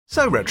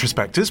So,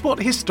 retrospectors, what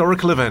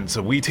historical events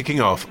are we ticking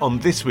off on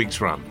this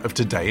week's run of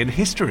Today in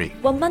History?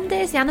 Well,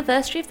 Monday is the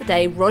anniversary of the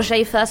day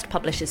Roger first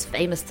published his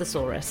famous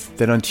Thesaurus.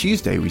 Then on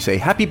Tuesday we say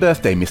happy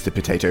birthday, Mr.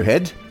 Potato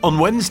Head. On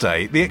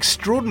Wednesday, the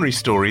extraordinary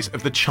stories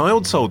of the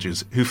child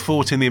soldiers who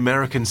fought in the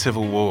American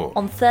Civil War.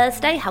 On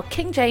Thursday, how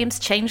King James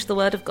changed the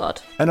word of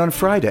God. And on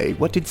Friday,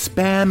 what did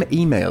spam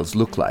emails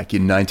look like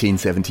in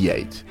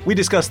 1978? We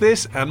discuss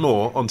this and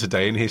more on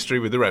Today in History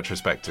with the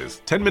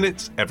retrospectors. 10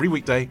 minutes every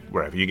weekday,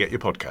 wherever you get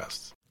your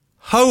podcasts.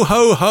 Ho,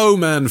 ho, ho,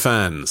 Man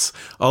fans!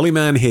 Ollie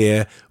Man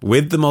here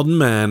with the Modern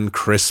Man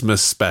Christmas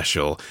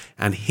special,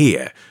 and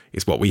here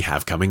is what we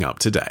have coming up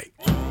today.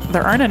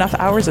 There aren't enough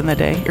hours in the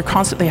day. You're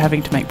constantly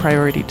having to make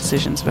priority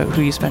decisions about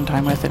who you spend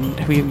time with and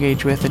who you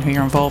engage with and who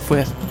you're involved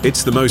with.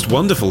 It's the most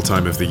wonderful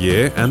time of the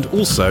year and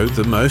also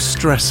the most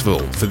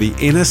stressful for the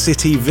inner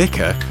city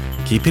vicar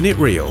keeping it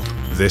real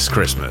this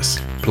Christmas.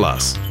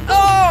 Plus...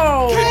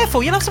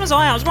 Careful, you'll have someone's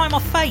eye out. It's right in my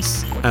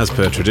face. As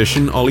per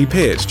tradition, Ollie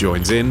Peart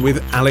joins in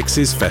with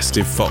Alex's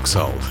festive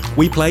foxhole.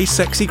 We play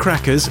Sexy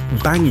Crackers,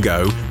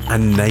 Bango,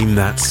 and Name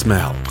That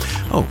Smell.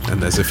 Oh,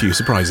 and there's a few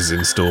surprises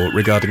in store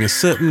regarding a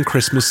certain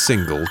Christmas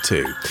single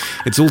too.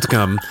 It's all to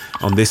come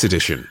on this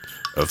edition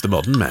of The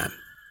Modern Man.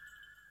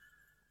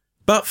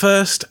 But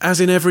first, as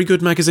in every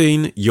good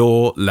magazine,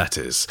 your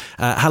letters.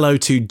 Hello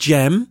to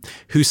Jem,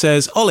 who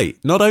says, Ollie,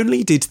 not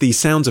only did The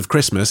Sounds of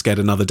Christmas get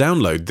another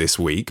download this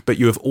week, but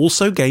you have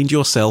also gained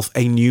yourself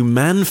a new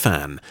Man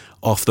fan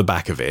off the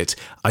back of it.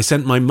 I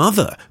sent my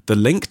mother the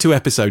link to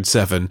episode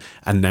 7,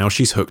 and now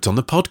she's hooked on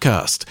the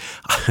podcast.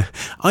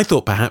 I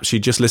thought perhaps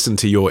she'd just listened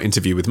to your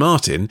interview with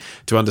Martin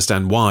to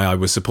understand why I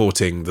was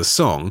supporting the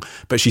song,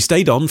 but she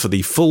stayed on for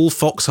the full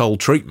foxhole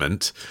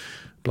treatment.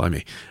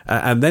 Blimey.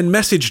 And then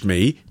messaged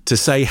me to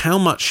say how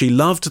much she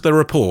loved the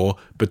rapport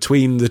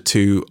between the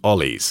two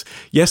Ollies.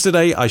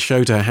 Yesterday, I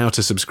showed her how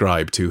to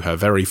subscribe to her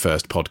very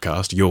first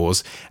podcast,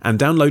 yours, and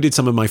downloaded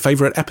some of my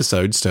favourite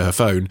episodes to her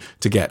phone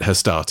to get her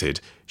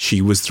started.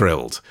 She was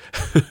thrilled.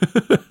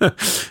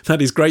 That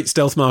is great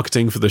stealth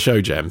marketing for the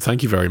show, Jem.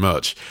 Thank you very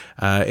much.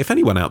 If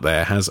anyone out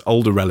there has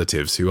older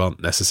relatives who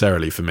aren't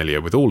necessarily familiar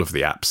with all of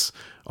the apps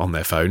on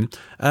their phone,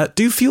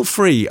 do feel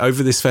free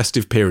over this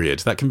festive period,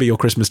 that can be your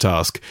Christmas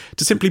task,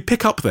 to simply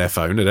pick up their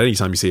phone at any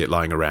time you see it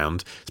lying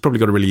around. It's probably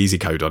got a really easy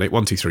code on it,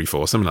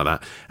 1234, something like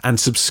that, and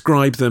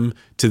subscribe them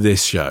to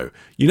this show.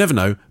 You never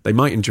know, they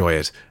might enjoy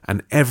it,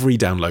 and every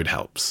download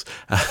helps.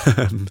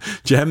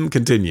 Jem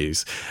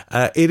continues,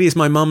 it is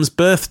my mum's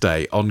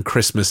birthday on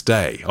Christmas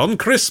Day. On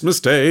Christmas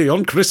Day,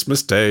 on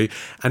Christmas Day,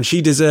 and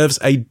she deserves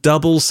a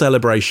double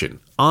celebration.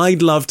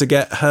 I'd love to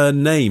get her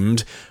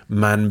named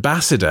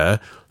Manbassador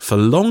for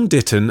Long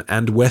Ditton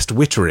and West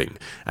Wittering,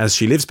 as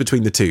she lives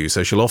between the two,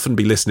 so she'll often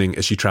be listening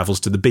as she travels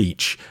to the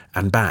beach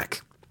and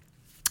back.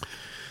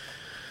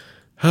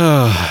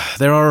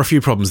 There are a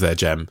few problems there,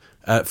 Jem.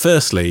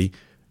 Firstly,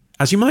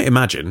 as you might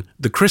imagine,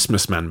 the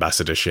Christmas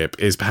Manbassadorship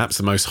is perhaps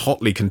the most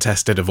hotly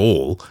contested of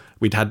all.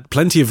 We'd had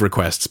plenty of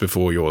requests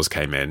before yours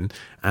came in,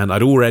 and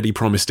I'd already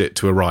promised it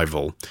to a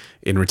rival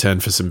in return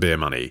for some beer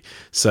money.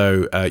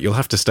 So you'll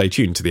have to stay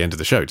tuned to the end of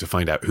the show to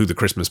find out who the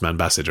Christmas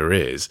Manbassador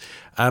is.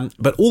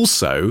 But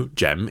also,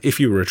 Jem, if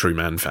you were a true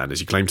Man fan,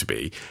 as you claim to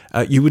be,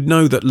 you would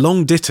know that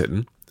Long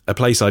Ditton, a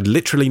place I'd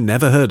literally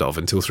never heard of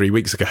until 3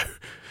 weeks ago,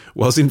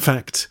 was in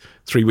fact,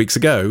 3 weeks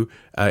ago,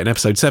 in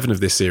episode 7 of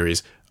this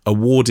series,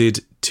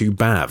 awarded to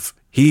Bav.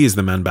 He is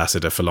the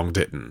Manbassador for Long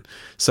Ditton.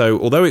 So,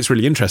 although it's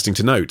really interesting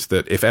to note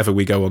that if ever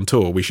we go on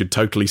tour, we should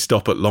totally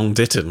stop at Long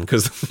Ditton,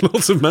 because there's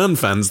lots of Man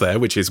fans there,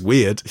 which is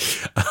weird.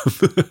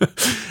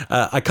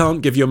 I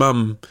can't give your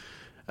mum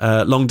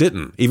Long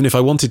Ditton, even if I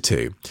wanted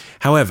to.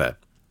 However,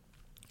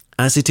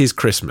 as it is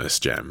Christmas,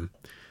 Jem,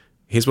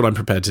 here's what I'm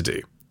prepared to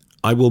do.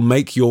 I will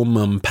make your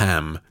mum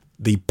Pam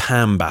the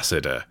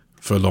Pambassador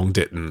for Long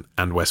Ditton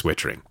and West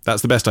Wittering.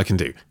 That's the best I can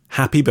do.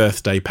 Happy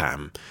birthday,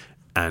 Pam.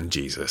 And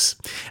Jesus.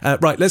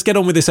 Right, let's get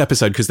on with this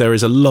episode because there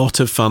is a lot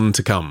of fun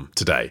to come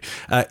today.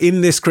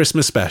 In this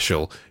Christmas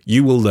special,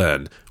 you will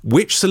learn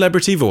which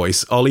celebrity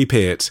voice Ollie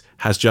Peart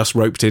has just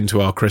roped into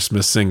our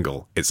Christmas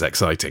single. It's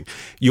exciting.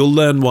 You'll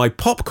learn why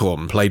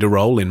popcorn played a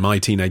role in My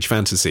Teenage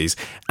Fantasies,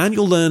 and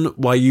you'll learn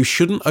why you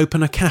shouldn't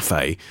open a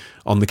cafe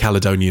on the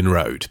Caledonian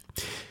Road.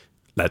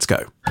 Let's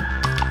go.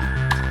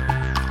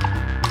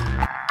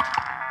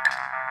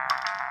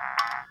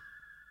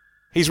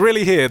 He's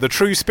really here, the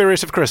true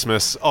spirit of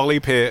Christmas, Ollie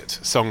Peart,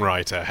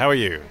 songwriter. How are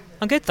you?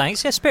 I'm good,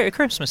 thanks. Yeah, Spirit of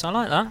Christmas, I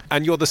like that.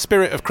 And you're the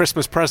spirit of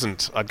Christmas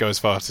present, I'd go as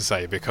far as to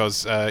say,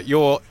 because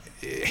your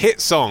hit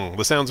song,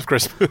 The Sounds of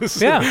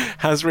Christmas,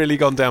 has really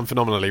gone down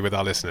phenomenally with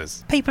our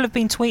listeners. People have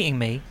been tweeting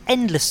me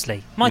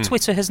endlessly. My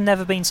Twitter has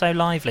never been so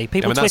lively.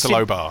 People that's a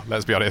low bar,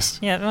 let's be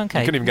honest. Yeah, okay.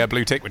 You couldn't even get a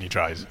blue tick when you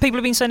tried. People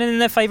have been sending in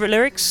their favourite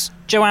lyrics.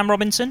 Joanne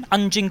Robinson,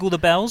 Unjingle the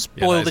Bells,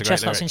 Yeah, boil that is the a great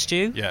chestnuts lyric. in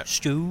stew. Yeah.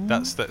 Stew.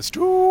 That's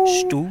stew.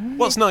 Stew.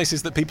 What's nice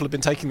is that people have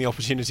been taking the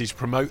opportunity to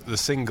promote the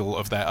single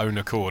of their own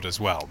accord as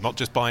well, not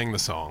just buying the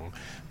song.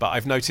 But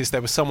I've noticed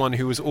there was someone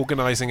who was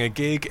organising a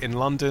gig in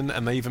London,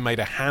 and they even made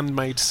a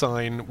handmade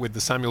sign with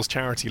the Samuel's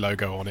Charity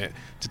logo on it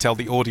to tell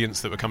the audience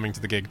that were coming to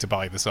the gig to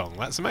buy the song.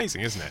 That's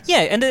amazing, isn't it?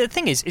 Yeah, and the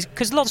thing is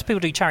because lots of people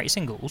do charity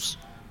singles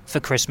for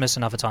Christmas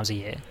and other times a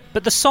year,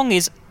 but the song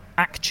is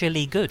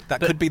actually good.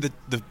 That could be the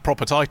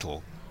proper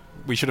title.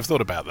 We should have thought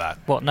about that.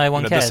 What, no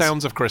one The cares?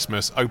 Sounds of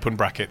Christmas, open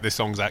bracket, this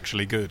song's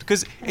actually good.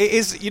 Because it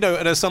is,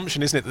 an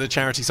assumption, isn't it, that the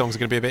charity songs are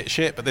going to be a bit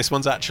shit, but this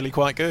one's actually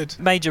quite good.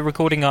 Major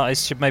recording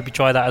artists should maybe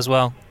try that as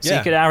well. So Yeah.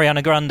 you could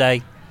Ariana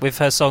Grande with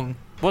her song,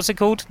 what's it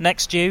called?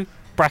 Next You?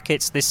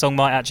 Brackets, this song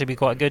might actually be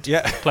quite good.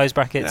 Yeah. Close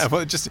brackets. Yeah,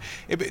 well,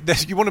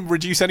 you want to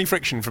reduce any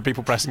friction for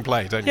people pressing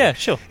play, don't you? Yeah,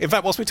 sure. In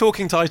fact, whilst we're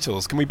talking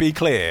titles, can we be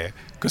clear?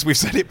 Because we've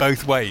said it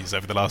both ways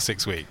over the last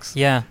 6 weeks.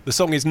 Yeah. The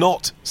song is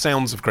not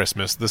Sounds of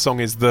Christmas. The song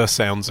is The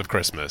Sounds of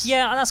Christmas.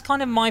 Yeah, that's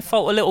kind of my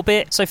fault a little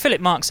bit. So Philip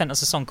Mark sent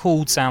us a song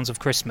called Sounds of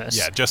Christmas.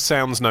 Yeah, just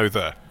sounds, no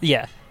the.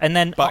 Yeah. And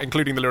then But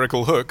including the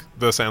lyrical hook,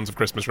 The Sounds of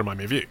Christmas Remind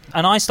Me of You.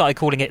 and I started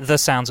calling it The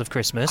Sounds of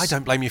Christmas. I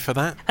don't blame you for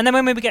that. And then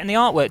when we were getting the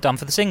artwork done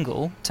for the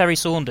single, Terry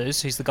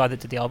Saunders, who's the guy that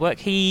did the artwork,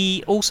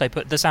 he also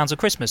put The Sounds of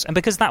Christmas. And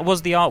because that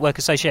was the artwork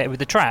associated with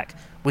the track,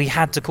 we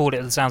had to call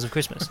it The Sounds of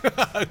Christmas.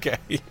 Okay.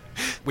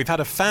 We've had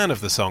a fan of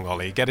the song,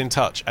 Ollie, get in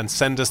touch and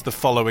send us the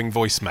following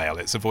voicemail.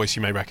 It's a voice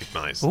you may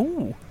recognise.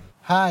 Ooh.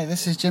 Hi,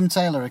 this is Jim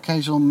Taylor,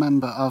 occasional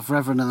member of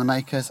Reverend and the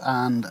Makers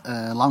and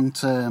a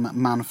long-term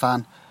Man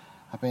fan.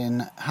 I've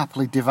been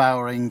happily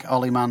devouring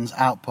Ollie Mann's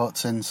output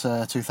since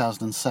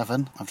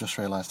 2007. I've just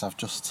realised I've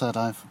just said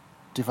I've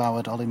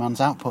devoured Ollie Mann's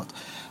output.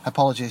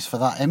 Apologies for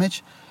that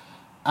image.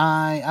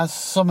 As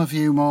some of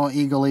you more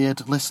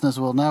eagle-eared listeners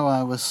will know,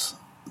 I was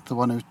the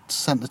one who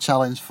sent the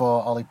challenge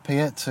for Ollie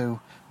Peart to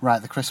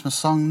write the Christmas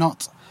song,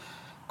 not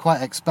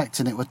quite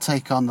expecting it would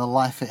take on the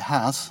life it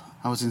has.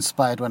 I was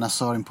inspired when I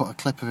saw him put a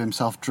clip of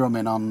himself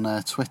drumming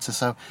on Twitter,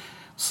 so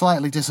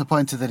slightly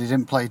disappointed that he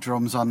didn't play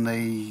drums on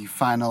the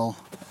final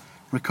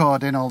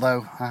recording,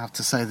 although I have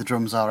to say the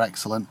drums are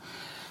excellent.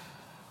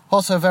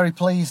 Also very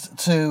pleased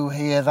to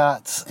hear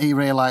that he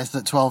realised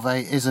that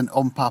 12/8 isn't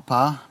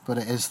Papa, but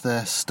it is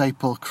the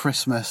staple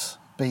Christmas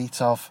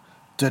beat of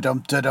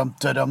da-dum, da-dum,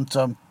 da-dum,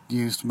 dum,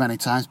 used many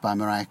times by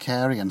Mariah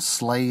Carey and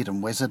Slade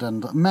and Wizard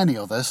and many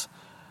others.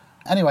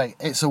 Anyway,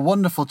 it's a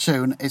wonderful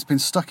tune. It's been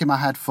stuck in my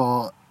head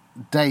for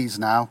days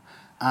now.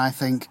 I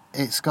think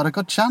it's got a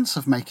good chance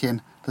of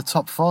making the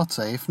top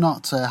 40, if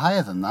not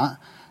higher than that.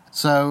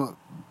 So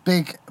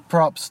big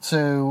props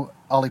to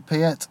Ollie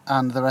Peart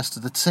and the rest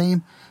of the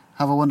team.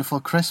 Have a wonderful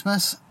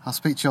Christmas. I'll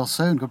speak to you all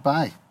soon.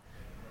 Goodbye.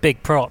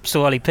 Big props to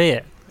Ollie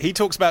Peart. He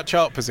talks about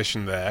chart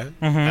position there,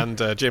 and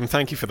Jim,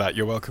 thank you for that.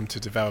 You're welcome to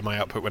devour my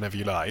output whenever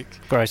you like.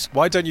 Gross.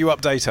 Why don't you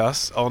update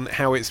us on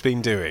how it's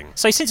been doing?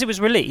 So since it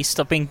was released,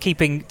 I've been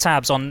keeping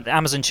tabs on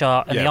Amazon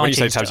chart and the iTunes when you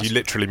say tabs, charts. you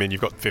literally mean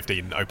you've got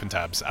 15 open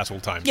tabs at all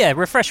times. Yeah,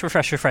 refresh,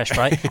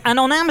 right? And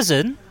on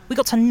Amazon, we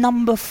got to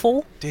number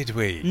 4. Did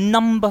we?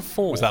 Number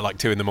 4. Was that like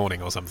 2 a.m.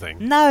 or something?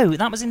 No,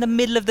 that was in the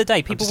middle of the day.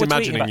 I'm People just were tweeting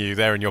imagining about you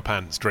there in your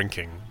pants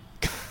drinking.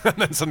 And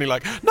then suddenly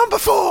like, number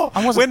 4!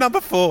 I wasn't- We're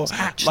number 4!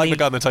 actually- Like the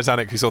guy on the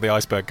Titanic who saw the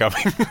iceberg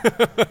coming.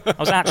 I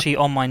was actually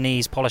on my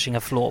knees polishing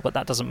a floor, but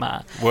that doesn't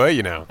matter. Were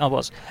you now? I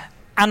was.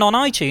 And on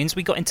iTunes,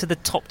 we got into the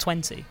top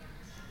 20.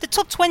 The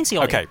top 20,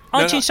 Ollie. Okay.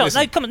 iTunes charts.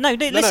 listen. No, come on. No,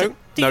 listen.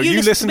 No,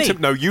 you listen to me.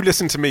 No, you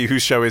listen to me.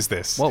 Whose show is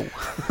this? Whoa.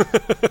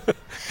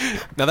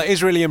 Now, that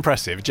is really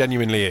impressive,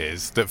 genuinely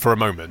is, that for a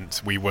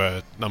moment we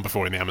were number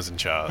 4 in the Amazon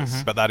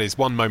charts. But that is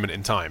one moment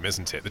in time,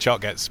 isn't it? The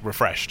chart gets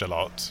refreshed a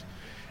lot.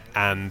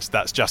 And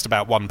that's just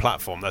about one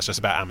platform. That's just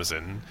about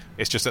Amazon.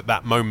 It's just at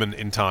that moment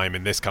in time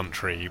in this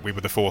country, we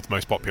were the 4th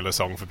most popular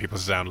song for people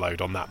to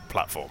download on that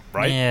platform,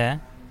 right? Yeah.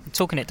 I'm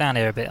talking it down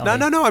here a bit,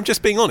 No, I'm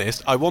just being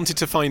honest. I wanted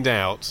to find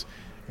out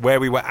where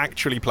we were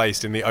actually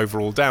placed in the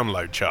overall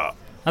download chart.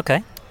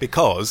 Okay.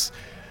 Because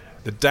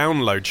the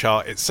download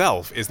chart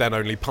itself is then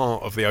only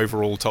part of the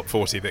overall top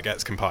 40 that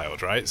gets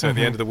compiled, right? So at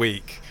the end of the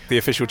week, the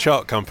official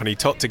chart company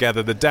topped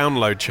together the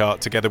download chart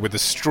together with the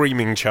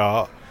streaming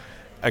chart.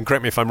 And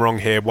correct me if I'm wrong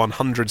here,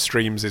 100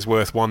 streams is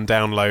worth 1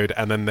 download,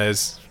 and then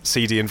there's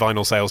CD and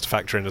vinyl sales to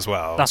factor in as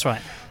well. That's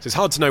right. So it's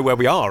hard to know where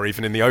we are,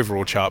 even in the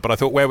overall chart, but I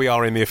thought where we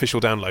are in the official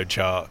download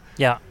chart,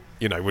 Yeah.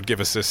 would give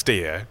us a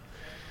steer.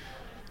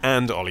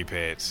 And Ollie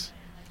Peart,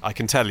 I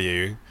can tell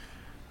you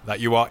that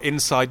you are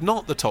inside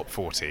not the top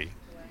 40,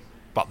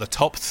 but the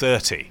top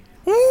 30.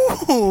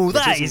 Ooh,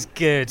 that isn't is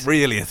good.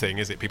 Really a thing,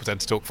 is it? People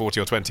tend to talk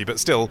 40 or 20, but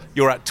still,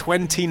 you're at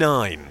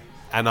 29.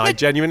 And I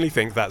genuinely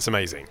think that's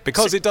amazing.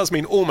 Because it does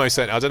mean almost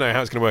certainly, I don't know how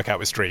it's going to work out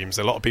with streams.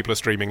 A lot of people are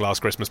streaming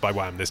Last Christmas by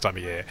Wham this time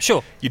of year.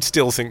 Sure. You'd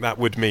still think that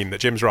would mean that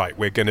Jim's right,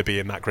 we're going to be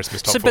in that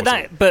Christmas top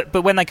 40.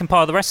 But when they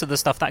compile the rest of the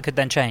stuff, that could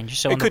then change.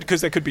 So It could,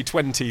 because there could be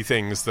 20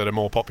 things that are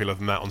more popular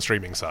than that on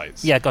streaming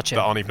sites. Yeah, gotcha.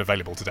 That aren't even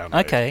available to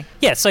download. Okay.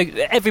 Yeah, so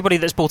everybody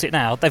that's bought it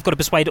now, they've got to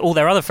persuade all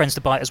their other friends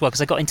to buy it as well, because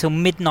they got until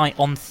midnight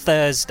on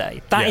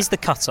Thursday. That is the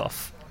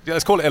cut-off.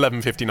 Let's call it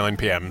 11:59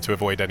 p.m. to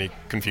avoid any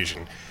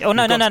confusion. Oh,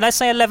 no. Let's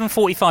say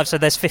 11:45, so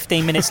there's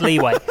 15 minutes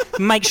leeway.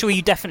 Make sure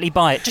you definitely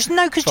buy it. Just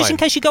in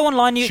case you go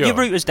online, your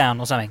router's down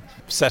or something.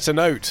 Set a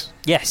note.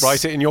 Yes.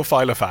 Write it in your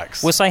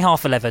filofax. We'll say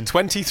 11:30.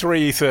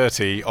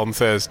 23:30 on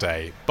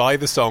Thursday. Buy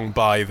the song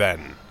by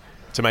then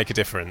to make a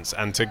difference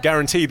and to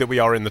guarantee that we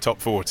are in the top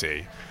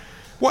 40.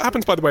 What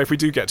happens, by the way, if we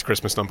do get to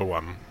Christmas number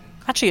 1?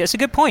 Actually, it's a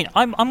good point.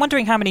 I'm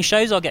wondering how many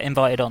shows I'll get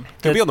invited on.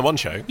 You'll be on the one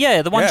show.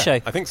 Yeah, the one show.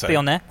 I think so. Be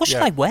on there. What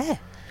should I wear?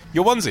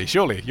 Your onesie,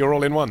 surely. You're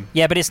all in one.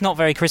 Yeah, but it's not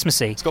very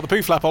Christmassy. It's got the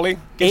poo flap, Ollie.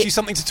 Gives you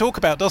something to talk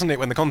about, doesn't it,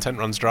 when the content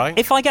runs dry?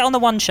 If I get on the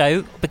one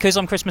show, because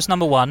I'm Christmas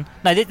number 1...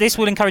 No, this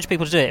will encourage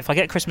people to do it. If I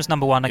get Christmas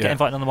number 1, I get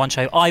invited on the one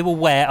show, I will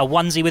wear a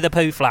onesie with a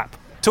poo flap.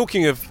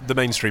 Talking of the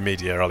mainstream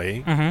media,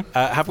 Ollie,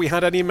 have we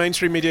had any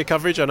mainstream media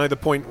coverage? I know the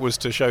point was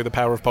to show the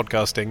power of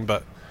podcasting,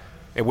 but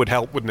it would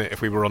help, wouldn't it,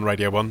 if we were on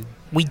Radio 1?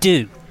 We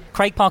do.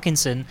 Craig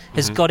Parkinson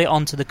has got it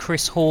onto the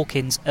Chris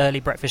Hawkins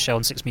early breakfast show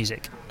on Six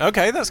Music.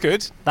 Okay, that's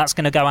good. That's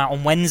going to go out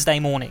on Wednesday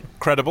morning.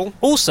 Credible.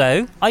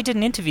 Also, I did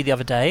an interview the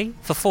other day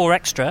for 4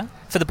 Extra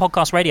for the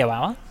podcast Radio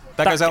Hour.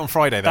 That goes out on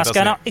Friday, that's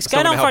doesn't going out. it? It's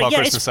going out on Friday. Yeah,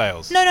 Christmas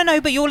sales.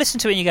 No, but you'll listen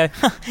to it and you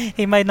go,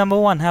 he made number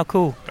 1, how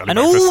cool. And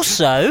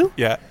also...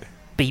 Yeah.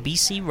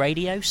 BBC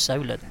Radio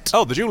Solent.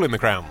 Oh, the jewel in the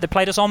crown. They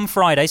played us on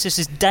Friday, so this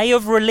is day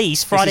of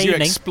release, Friday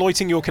evening.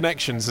 Exploiting your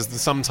connections as the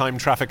sometime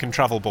traffic and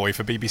travel boy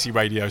for BBC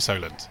Radio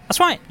Solent. That's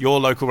right.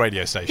 Your local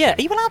radio station. Yeah,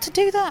 are you allowed to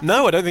do that?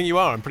 No, I don't think you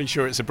are. I'm pretty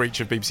sure it's a breach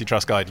of BBC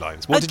Trust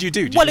guidelines. What did you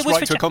do? Did you just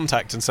write to a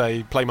contact and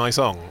say, play my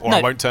song? Or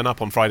I won't turn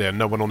up on Friday and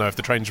no one will know if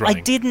the train's running?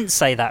 I didn't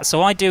say that.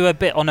 So I do a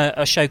bit on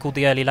a show called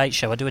The Early Late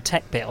Show. I do a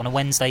tech bit on a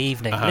Wednesday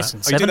evening.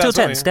 Listen, 7 till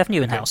 10, Steph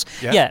Newhouse.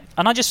 Yeah.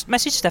 And I just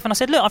messaged Steph and I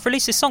said, look, I've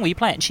released this song, will you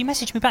play it? And she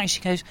messaged me back and she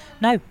goes,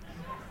 no.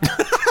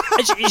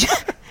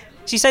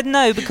 She said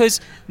no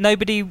because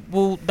nobody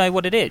will know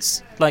what it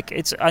is. Like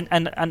it's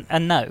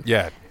and no.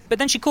 Yeah. But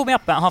then she called me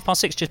up about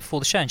 6:30 just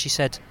before the show and she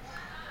said,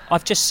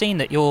 I've just seen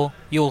that your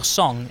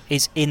song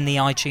is in the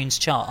iTunes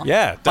chart.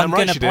 Yeah, damn I'm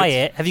right going to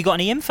play it. Have you got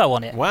any info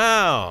on it?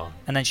 Wow.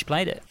 And then she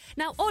played it.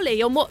 Now,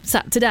 Ollie on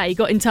WhatsApp today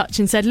got in touch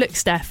and said, look,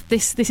 Steph,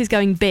 this is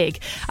going big.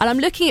 And I'm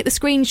looking at the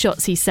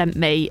screenshots he sent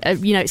me.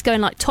 It's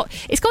going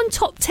it's gone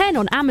top 10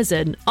 on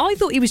Amazon. I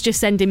thought he was just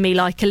sending me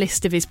like a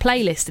list of his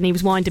playlist and he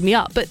was winding me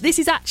up. But this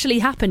is actually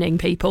happening,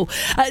 people.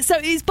 So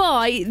it's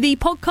by the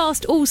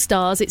podcast All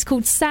Stars. It's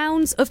called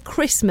Sounds of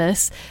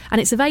Christmas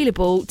and it's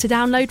available to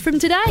download from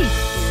today.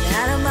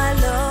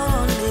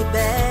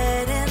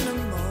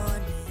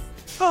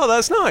 Oh,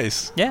 that's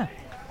nice. Yeah.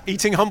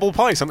 Eating humble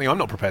pie, something I'm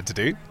not prepared to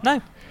do.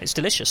 No, it's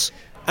delicious.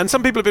 And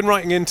some people have been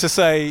writing in to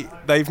say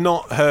they've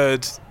not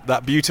heard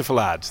that beautiful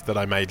ad that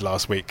I made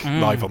last week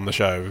live on the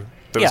show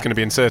that was going to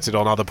be inserted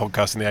on other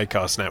podcasts in the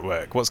Acast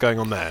network. What's going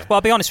on there? Well,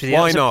 I'll be honest with you.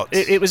 Why not?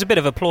 It was a bit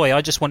of a ploy.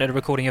 I just wanted a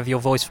recording of your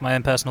voice for my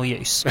own personal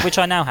use, which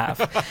I now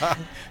have.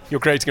 You're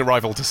creating a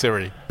rival to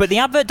Siri. But the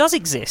advert does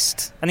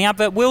exist, and the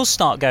advert will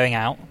start going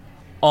out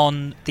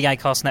on the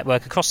Acast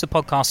network across the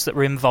podcasts that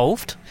were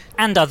involved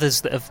and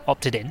others that have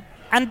opted in.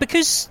 And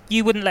because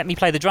you wouldn't let me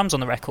play the drums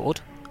on the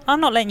record, I'm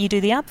not letting you do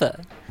the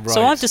advert. Right.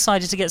 So I've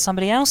decided to get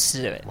somebody else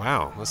to do it.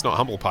 Wow, that's not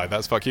humble pie,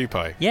 that's fuck you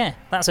pie. Yeah,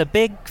 that's a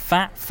big,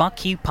 fat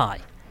fuck you pie.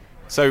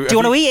 So do you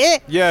want to eat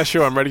it? Yeah,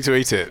 sure, I'm ready to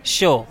eat it.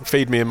 Sure.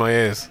 Feed me in my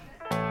ears.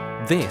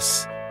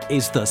 This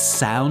is The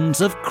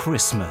Sounds of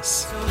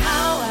Christmas,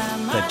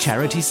 the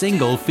charity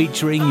single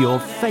featuring your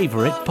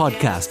favourite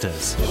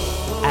podcasters.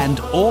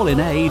 And all in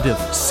aid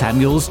of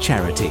Samuel's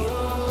charity,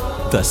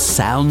 The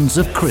Sounds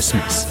of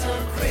Christmas.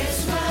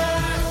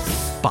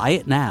 Buy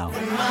it now.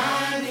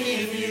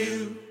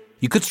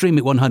 You could stream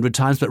it 100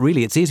 times, but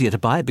really it's easier to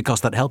buy it because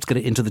that helps get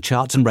it into the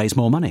charts and raise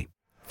more money.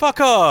 Fuck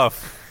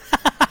off!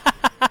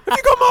 Have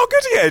you got Mark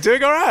Goodyear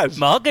doing our ad?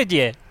 Mark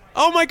Goodyear.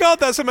 Oh my God,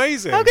 that's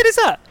amazing. How good is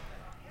that?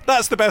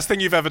 That's the best thing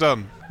you've ever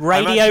done.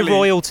 Radio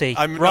royalty.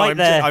 I'm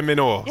there. I'm in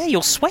awe. Yeah,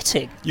 you're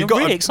sweating. You're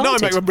really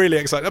excited. No, I'm really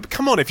excited.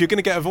 Come on, if you're going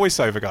to get a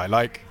voiceover guy,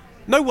 like...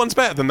 No one's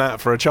better than that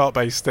for a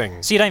chart-based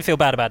thing. So you don't feel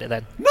bad about it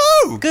then?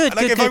 No! Good,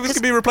 if I was going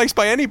to be replaced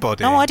by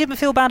anybody... No, I didn't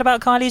feel bad about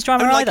Kylie's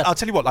drummer either. I'll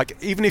tell you what, like,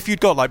 even if you'd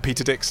got, like,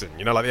 Peter Dixon,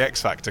 you know, like the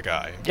X Factor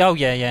guy... Oh,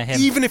 yeah, him.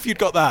 Even if you'd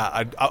got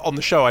that, on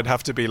the show, I'd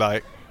have to be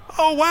like,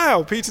 oh,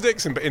 wow, Peter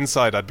Dixon. But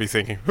inside, I'd be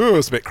thinking, oh,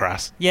 it's a bit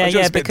crass.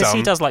 Yeah, because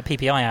he does, like,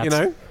 PPI ads. You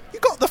know? You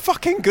got the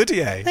fucking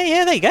Goodyear.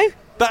 Yeah, there you go.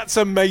 That's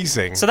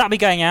amazing. So that'll be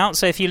going out.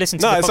 So if you listen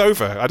to it's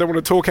over. I don't want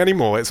to talk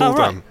anymore. It's all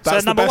done.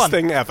 That's the best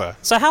thing ever.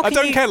 So how can I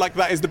don't care. Like,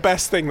 that is the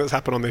best thing that's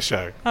happened on this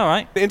show. All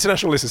right. The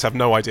international listeners have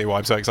no idea why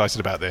I'm so excited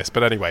about this.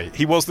 But anyway,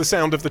 he was the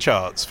sound of the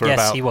charts for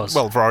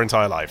for our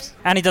entire lives.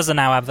 And he does the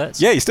Now adverts.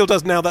 Yeah, he still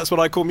does Now. That's what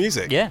I call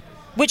music. Yeah.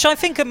 Which I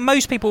think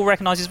most people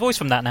recognise his voice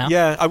from that now.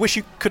 Yeah, I wish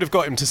you could have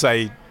got him to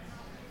say...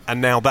 And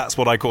now that's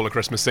what I call a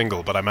Christmas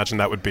single, but I imagine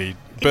that would be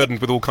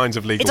burdened with all kinds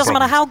of legal It doesn't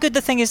problems. matter how good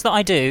the thing is that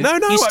I do. No,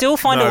 you still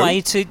find a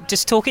way to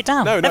just talk it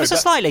down. Ever so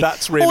slightly.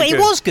 That's really good.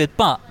 It was good,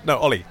 but... No,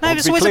 Ollie, no,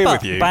 to be clear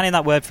with you, banning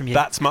that word from you.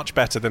 That's much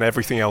better than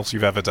everything else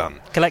you've ever done.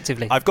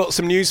 Collectively. I've got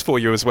some news for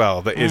you as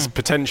well that is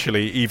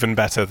potentially even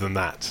better than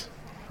that.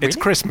 It's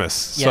Christmas,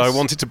 so I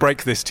wanted to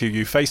break this to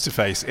you face to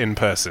face in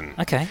person.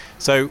 Okay.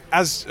 So,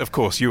 as of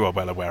course you are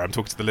well aware, I'm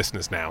talking to the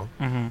listeners now.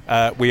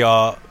 We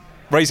are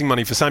raising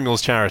money for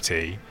Samuel's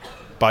charity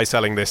by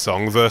selling this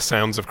song, The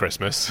Sounds of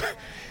Christmas.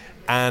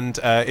 And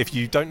if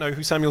you don't know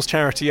who Samuel's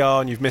charity are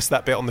and you've missed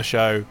that bit on the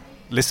show,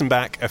 listen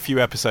back a few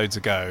episodes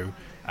ago,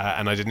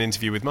 and I did an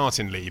interview with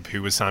Martin Lieb,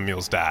 who was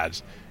Samuel's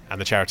dad, and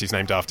the charity's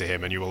named after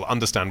him, and you will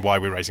understand why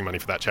we're raising money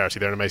for that charity.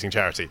 They're an amazing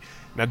charity.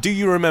 Now, do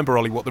you remember,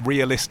 Ollie, what the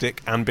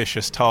realistic,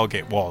 ambitious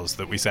target was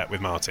that we set with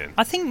Martin?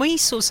 I think we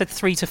sort of said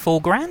 3 to 4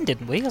 grand,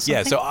 didn't we? Or something?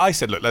 Yeah, so I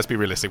said, look, let's be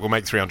realistic. We'll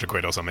make 300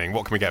 quid or something.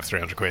 What can we get for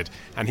 300 quid?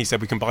 And he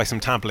said we can buy some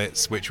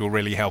tablets, which will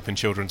really help in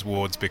children's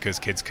wards because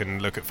kids can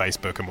look at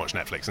Facebook and watch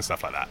Netflix and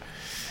stuff like that.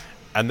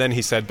 And then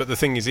he said, but the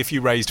thing is, if you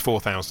raised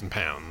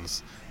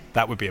 £4,000,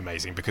 that would be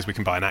amazing because we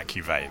can buy an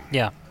AccuVein.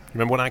 Yeah.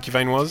 Remember what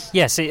AccuVein was?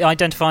 Yes, it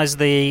identifies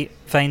the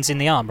veins in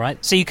the arm,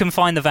 right? So you can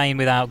find the vein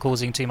without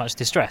causing too much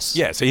distress.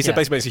 Yeah, so he said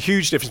basically it's a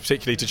huge difference,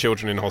 particularly to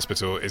children in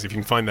hospital, is if you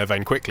can find their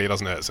vein quickly, it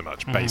doesn't hurt so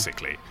much,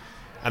 basically.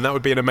 And that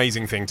would be an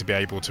amazing thing to be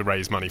able to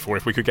raise money for.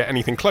 If we could get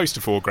anything close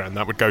to £4,000,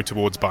 that would go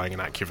towards buying an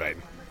AccuVein.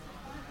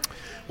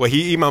 Well,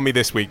 he emailed me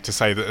this week to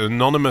say that an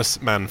anonymous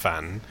man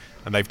fan,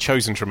 and they've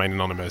chosen to remain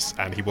anonymous,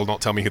 and he will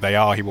not tell me who they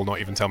are, he will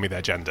not even tell me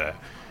their gender,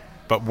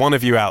 but one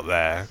of you out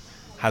there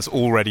has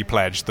already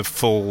pledged the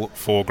full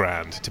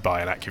 £4,000 to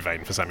buy an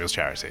AccuVein for Samuel's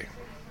charity.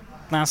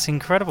 That's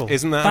incredible.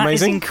 Isn't that amazing? That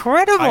is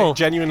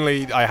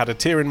incredible. I had a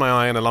tear in my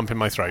eye and a lump in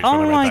my throat when I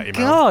read that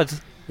email. Oh my God.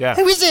 Yeah.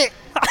 Who is it?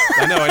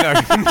 I know.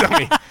 He wouldn't tell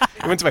me.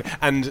 He wouldn't tell me.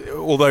 And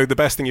although the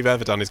best thing you've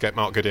ever done is get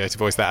Mark Goodyear to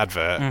voice that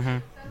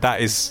advert,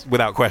 that is,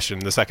 without question,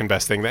 the second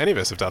best thing that any of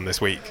us have done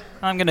this week.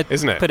 I'm going to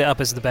put it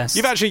up as the best.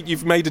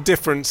 You've made a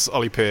difference,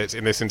 Ollie Peart,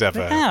 in this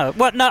endeavour. Yeah.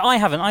 Well, no, I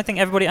haven't. I think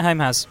everybody at home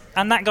has.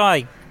 And that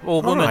guy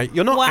or woman. Right.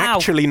 You're not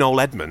actually Noel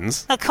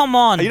Edmonds. Oh, come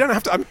on. You don't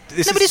have to. But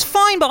it's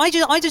fine. But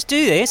I just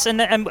do this,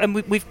 and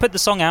we've put the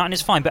song out, and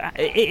it's fine. But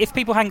if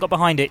people hadn't got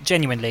behind it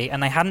genuinely,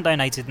 and they hadn't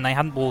donated, and they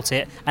hadn't bought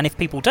it, and if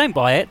people don't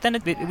buy it,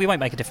 then we won't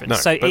make a difference. No,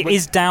 so it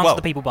is down to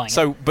the people buying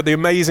it. But the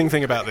amazing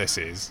thing about this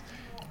is,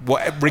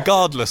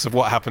 regardless of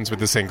what happens with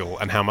the single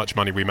and how much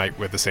money we make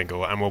with the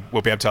single, and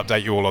we'll be able to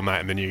update you all on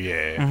that in the new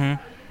year,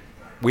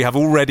 we have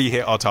already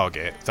hit our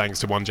target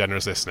thanks to one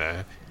generous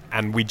listener.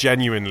 And we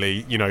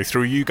genuinely,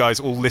 through you guys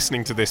all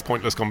listening to this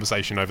pointless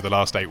conversation over the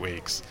last 8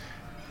 weeks,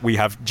 we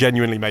have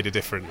genuinely made a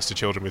difference to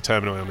children with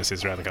terminal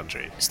illnesses around the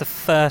country. It's the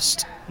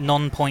first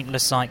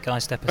non-pointless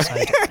Zeitgeist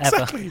episode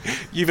exactly. ever.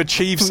 You've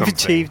achieved something. We've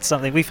achieved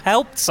something. We've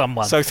helped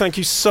someone. So thank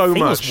you so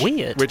much,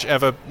 weird.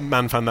 whichever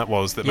man fan that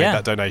was that made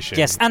that donation.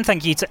 Yes, and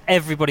thank you to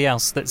everybody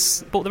else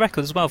that's bought the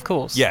record as well, of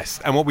course. Yes,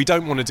 and what we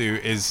don't want to do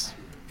is,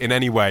 in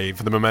any way,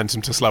 for the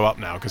momentum to slow up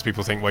now, because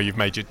people think, well, you've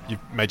made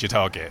your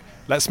target.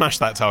 Let's smash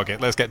that target.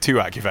 Let's get 2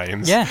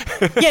 AccuVeins. Yeah.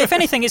 Yeah, if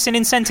anything, it's an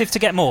incentive to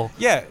get more.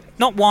 Yeah.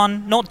 Not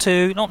 1, not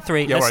 2, not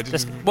 3. Yeah,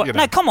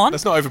 No, come on.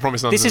 Let's not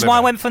overpromise. This is why I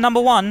went for number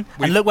 1,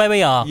 and look where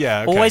we are.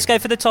 Yeah, okay. Always go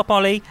for the top,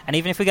 Ollie, and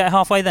even if we get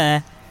halfway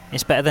there,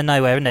 it's better than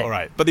nowhere, isn't it? All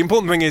right. But the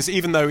important thing is,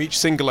 even though each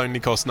single only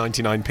costs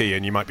 99p,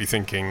 and you might be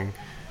thinking,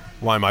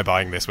 why am I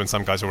buying this when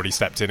some guys already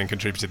stepped in and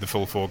contributed the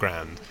full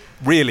 £4,000?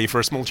 Really, for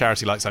a small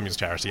charity like Samuel's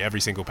charity,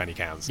 every single penny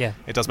counts. Yeah,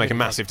 it does make a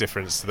massive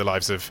difference to the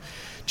lives of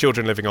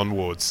children living on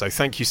wards. So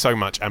thank you so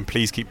much, and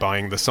please keep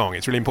buying the song.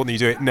 It's really important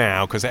that you do it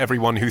now, because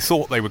everyone who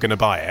thought they were going to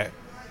buy it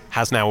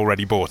has now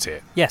already bought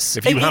it. Yes.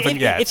 If you haven't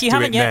yet,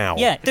 do it now.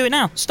 Yeah, do it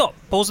now. Stop.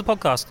 Pause the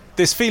podcast.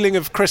 This feeling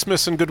of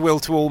Christmas and goodwill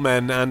to all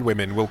men and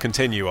women will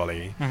continue,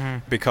 Ollie,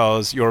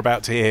 because you're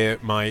about to hear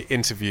my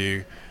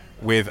interview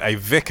with a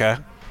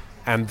vicar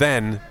and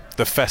then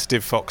the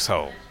festive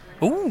foxhole.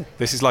 Ooh.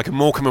 This is like a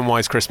Morecambe and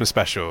Wise Christmas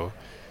special.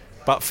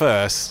 But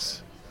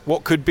first,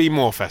 what could be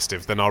more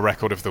festive than our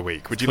record of the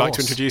week? Would you like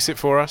to introduce it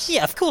for us?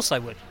 Yeah, of course I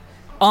would.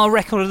 Our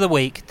record of the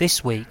week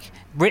this week,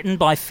 written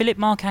by Philip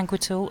Mark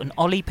Anquetil and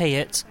Ollie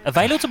Peart,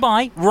 available to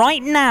buy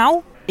right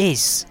now,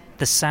 is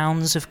The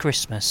Sounds of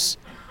Christmas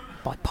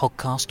by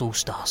Podcast All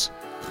Stars.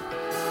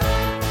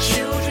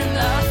 Children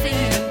laughing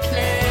and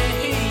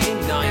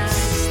playing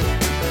nice.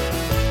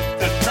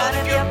 The thought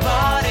of your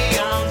body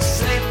on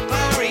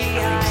slippery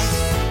ice.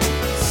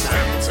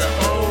 Santa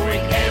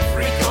in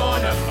every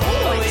corner.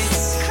 Oh,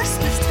 it's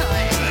Christmas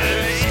time.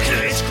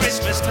 It's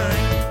Christmas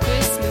time.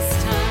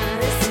 Christmas time.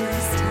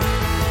 Christmas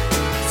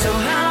time. So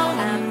how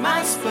am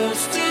I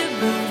supposed to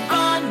move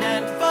on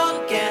and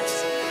forget?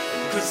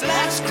 'Cause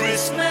last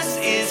Christmas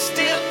is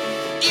still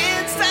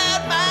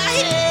inside my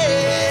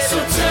head. So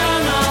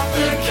turn off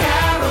the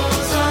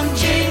carols on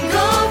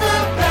Jingle the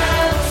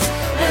Bells.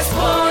 Let's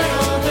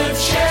boil the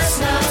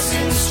chestnuts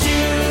in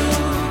stew.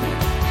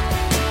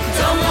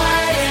 Don't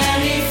light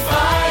any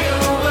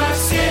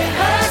fireworks, it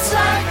hurts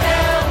like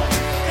hell.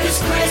 'Cause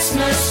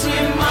Christmas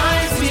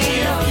reminds me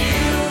of you.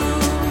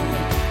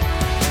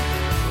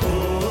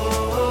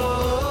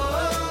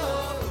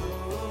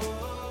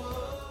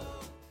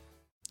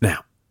 Now,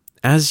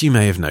 as you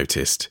may have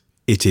noticed,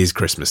 It is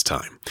Christmas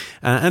time.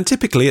 And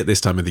typically at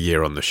this time of the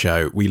year on the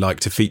show, we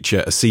like to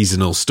feature a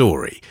seasonal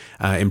story.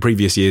 In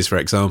previous years, for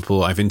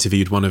example, I've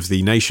interviewed one of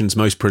the nation's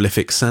most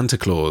prolific Santa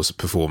Claus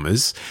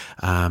performers.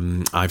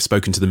 I've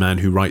spoken to the man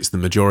who writes the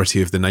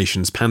majority of the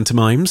nation's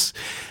pantomimes.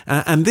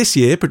 And this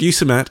year,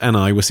 producer Matt and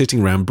I were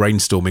sitting around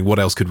brainstorming what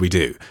else could we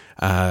do.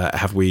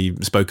 Have we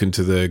spoken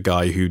to the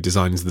guy who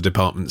designs the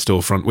department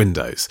store front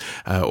windows?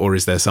 Or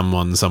is there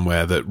someone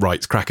somewhere that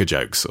writes cracker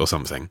jokes or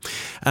something?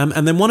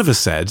 And then one of us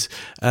said,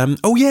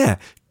 oh yeah,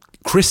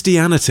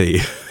 Christianity.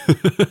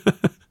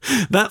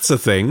 That's a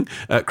thing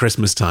at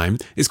Christmas time.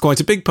 It's quite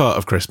a big part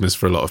of Christmas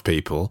for a lot of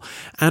people.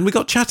 And we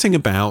got chatting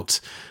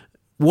about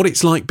what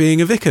it's like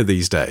being a vicar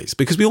these days,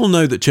 because we all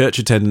know that church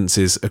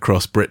attendances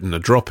across Britain are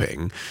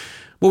dropping.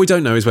 What we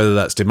don't know is whether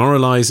that's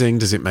demoralising.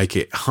 Does it make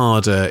it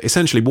harder?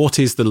 Essentially, what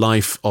is the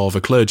life of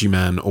a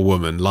clergyman or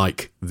woman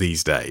like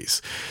these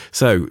days?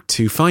 So,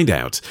 to find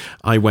out,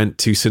 I went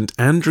to St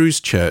Andrew's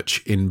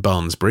Church in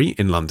Barnsbury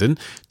in London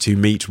to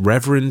meet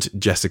Reverend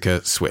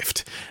Jessica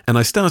Swift. And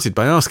I started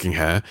by asking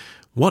her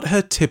what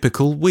her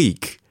typical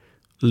week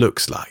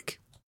looks like.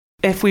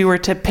 If we were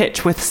to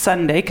pitch with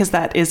Sunday, because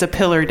that is a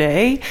pillar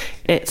day,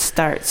 it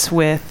starts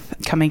with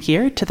coming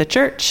here to the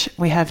church.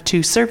 We have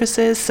 2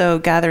 services, so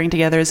gathering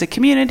together as a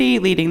community,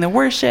 leading the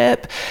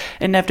worship,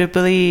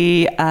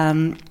 inevitably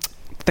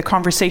the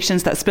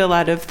conversations that spill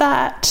out of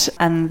that,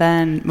 and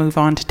then move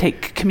on to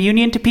take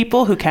communion to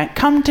people who can't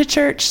come to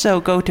church,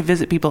 so go to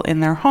visit people in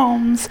their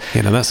homes.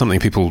 Yeah, now that's something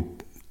people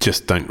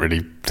just don't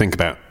really think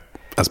about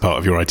as part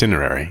of your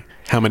itinerary.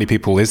 How many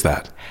people is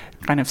that?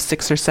 Kind of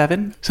 6 or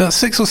 7. So that's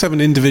 6 or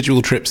 7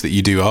 individual trips that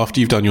you do after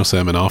you've done your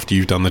sermon, after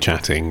you've done the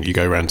chatting. You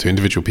go around to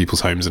individual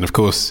people's homes, and of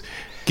course,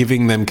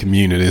 giving them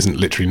communion isn't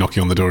literally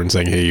knocking on the door and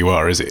saying, here you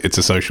are, is it? It's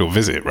a social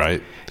visit,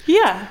 right?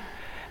 Yeah.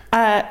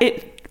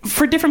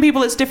 For different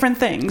people, it's different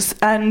things.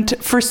 And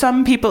for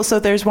some people, so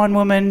there's one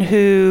woman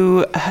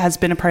who has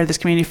been a part of this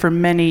community for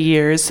many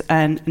years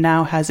and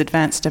now has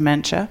advanced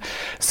dementia.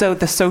 So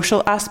the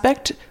social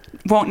aspect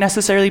won't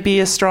necessarily be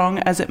as strong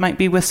as it might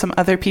be with some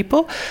other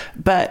people.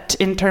 But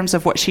in terms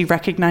of what she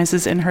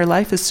recognizes in her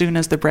life, as soon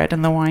as the bread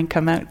and the wine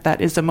come out,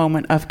 that is a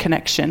moment of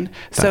connection.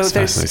 That's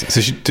fascinating.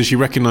 So does she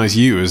recognize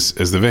you as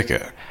the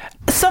vicar?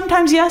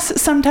 Sometimes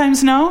yes,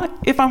 sometimes no.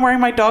 If I'm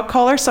wearing my dog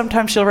collar,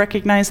 sometimes she'll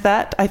recognize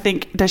that. I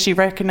think, does she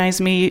recognize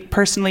me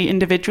personally,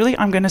 individually?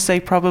 I'm going to say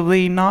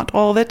probably not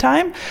all the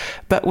time.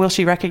 But will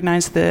she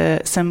recognize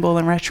the symbol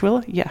and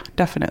ritual? Yeah,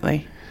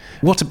 definitely.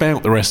 What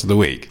about the rest of the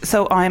week?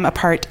 So I'm a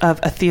part of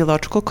a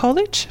theological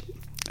college.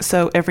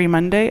 So every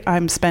Monday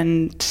I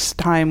spend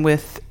time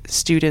with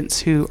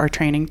students who are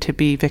training to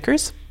be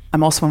vicars.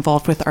 I'm also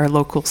involved with our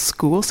local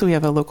school. So we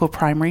have a local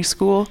primary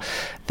school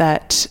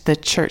that the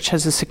church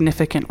has a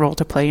significant role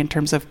to play in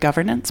terms of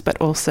governance, but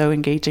also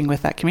engaging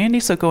with that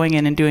community. So going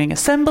in and doing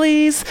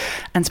assemblies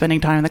and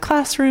spending time in the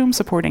classroom,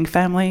 supporting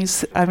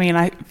families. I mean,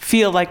 I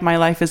feel like my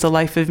life is a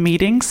life of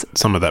meetings.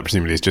 Some of that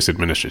presumably is just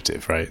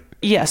administrative, right?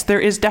 Yes, there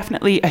is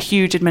definitely a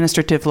huge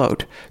administrative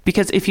load.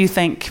 Because if you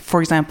think, for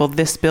example,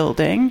 this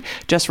building,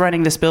 just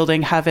running this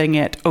building, having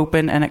it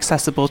open and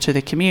accessible to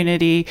the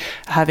community,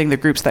 having the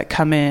groups that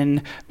come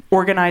in,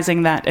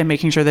 organizing that and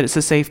making sure that it's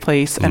a safe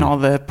place and all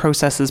the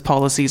processes,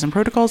 policies and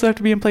protocols that have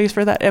to be in place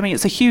for that. I mean,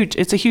 it's a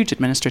huge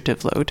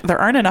administrative load. There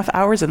aren't enough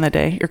hours in the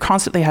day. You're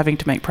constantly having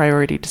to make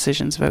priority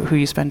decisions about who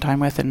you spend time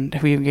with and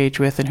who you engage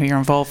with and who you're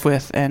involved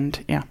with.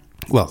 And yeah.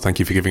 Well, thank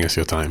you for giving us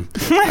your time.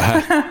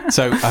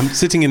 So I'm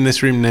sitting in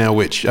this room now,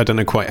 which I don't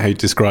know quite how you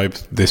describe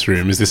this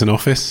room. Is this an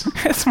office?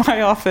 It's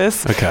my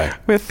office. Okay.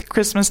 With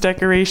Christmas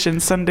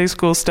decorations, Sunday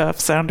school stuff,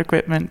 sound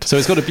equipment. So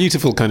it's got a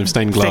beautiful kind of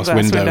stained glass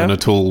window and a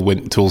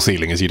tall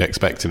ceiling, as you'd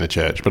expect in a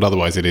church. But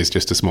otherwise it is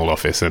just a small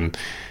office. And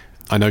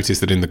I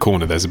noticed that in the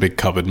corner there's a big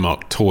cupboard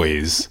marked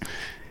toys.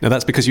 Now,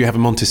 that's because you have a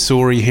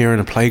Montessori here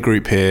and a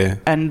playgroup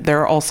here. And there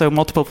are also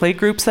multiple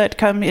playgroups that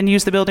come and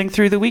use the building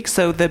through the week.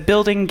 So the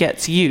building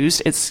gets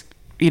used. It's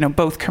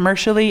both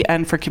commercially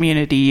and for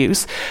community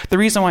use. The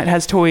reason why it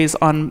has toys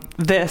on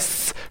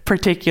this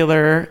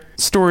particular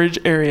storage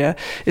area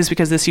is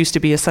because this used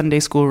to be a Sunday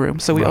school room.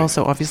 So we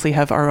also obviously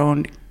have our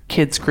own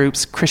kids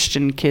groups,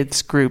 Christian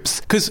kids groups.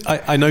 Because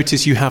I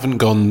notice you haven't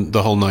gone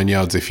the whole 9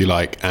 yards, if you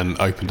like,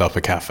 and opened up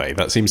a cafe.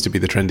 That seems to be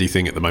the trendy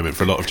thing at the moment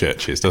for a lot of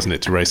churches, doesn't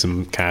it? To raise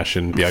some cash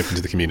and be open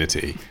to the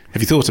community.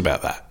 Have you thought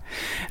about that?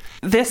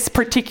 This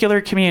particular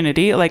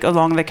community, like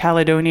along the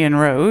Caledonian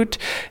Road,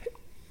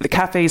 the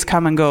cafes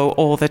come and go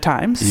all the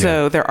time. Yeah.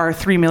 So there are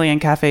 3 million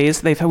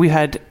cafes. We've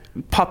had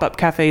pop-up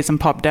cafes and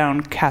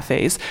pop-down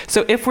cafes.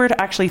 So if we're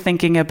actually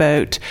thinking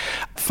about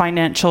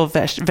financial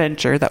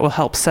venture that will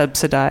help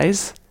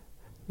subsidize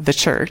the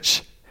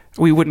church,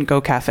 we wouldn't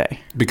go cafe.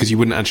 Because you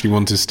wouldn't actually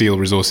want to steal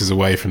resources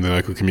away from the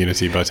local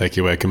community by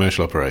taking away a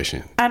commercial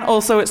operation. And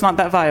also it's not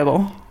that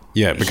viable.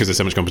 Yeah, because there's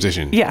so much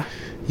competition. Yeah.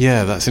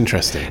 Yeah, that's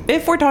interesting.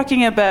 If we're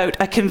talking about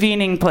a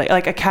convening place,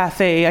 like a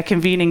cafe, a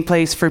convening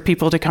place for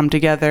people to come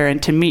together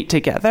and to meet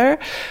together,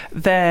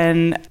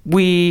 then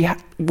we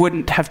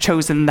wouldn't have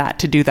chosen that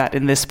to do that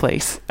in this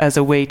place as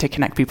a way to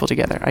connect people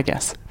together, I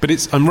guess.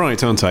 But I'm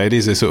right, aren't I? It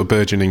is a sort of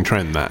burgeoning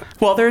trend, that.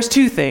 Well, there's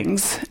two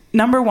things.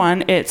 Number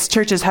one, it's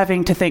churches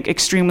having to think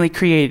extremely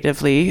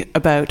creatively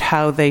about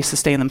how they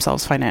sustain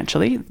themselves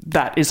financially.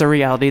 That is a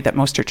reality that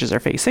most churches are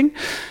facing.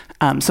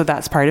 So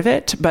that's part of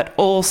it. But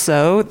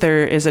also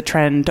there is a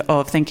trend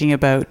of thinking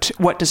about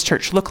what does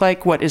church look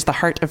like? What is the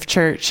heart of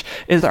church?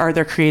 Are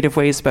there creative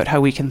ways about how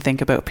we can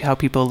think about how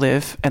people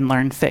live and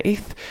learn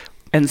faith?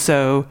 And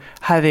so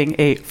having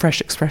a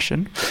fresh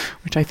expression,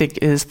 which I think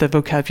is the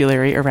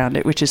vocabulary around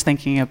it, which is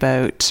thinking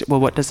about, well,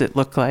 what does it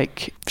look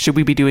like? Should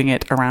we be doing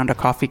it around a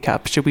coffee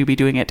cup? Should we be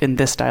doing it in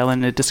this style,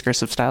 in a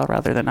discursive style,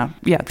 rather than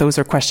those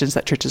are questions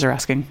that churches are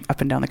asking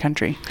up and down the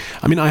country.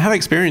 I mean, I have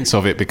experience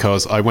of it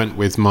because I went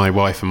with my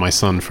wife and my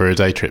son for a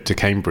day trip to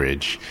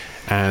Cambridge.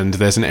 And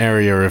there's an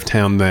area of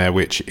town there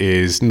which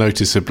is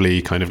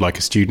noticeably kind of like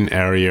a student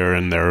area,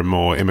 and there are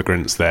more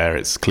immigrants there.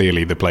 It's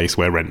clearly the place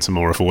where rents are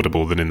more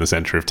affordable than in the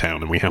centre of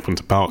town. And we happened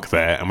to park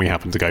there, and we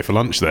happened to go for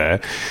lunch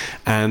there.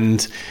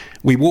 And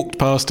we walked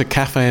past a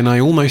cafe, and I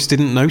almost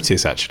didn't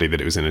notice, actually, that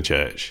it was in a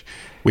church.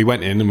 We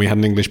went in and we had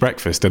an English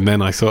breakfast, and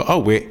then I thought, oh,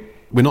 we're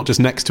not just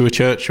next to a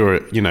church or,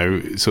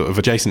 sort of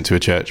adjacent to a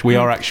church. We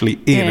are actually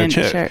in a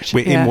church.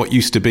 We're in what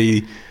used to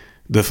be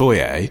the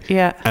foyer.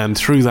 Yeah. And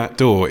through that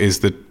door is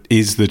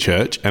the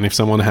church, and if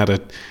someone had a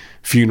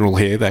funeral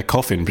here, their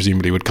coffin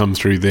presumably would come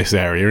through this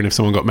area, and if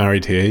someone got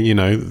married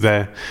here,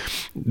 their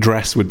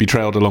dress would be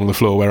trailed along the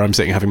floor where I'm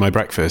sitting having my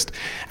breakfast.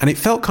 And it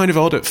felt kind of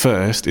odd at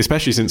first,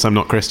 especially since I'm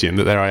not Christian,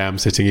 that there I am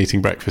sitting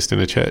eating breakfast in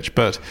a church.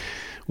 But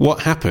what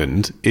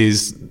happened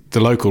is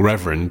the local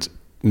reverend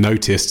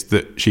noticed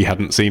that she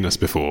hadn't seen us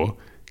before,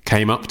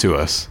 came up to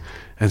us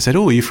and said,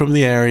 oh, are you from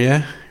the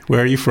area?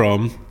 Where are you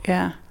from?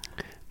 Yeah.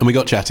 And we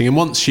got chatting, and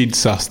once she'd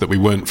sussed that we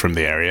weren't from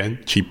the area,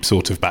 she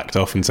sort of backed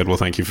off and said, well,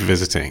 thank you for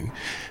visiting.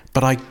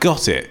 But I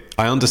got it.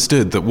 I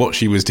understood that what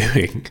she was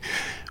doing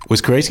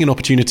was creating an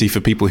opportunity for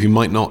people who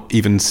might not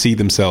even see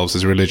themselves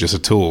as religious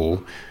at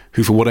all,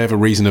 who for whatever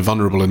reason are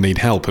vulnerable and need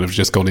help and have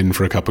just gone in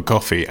for a cup of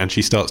coffee, and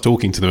she starts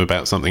talking to them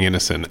about something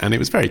innocent. And it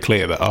was very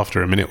clear that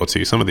after a minute or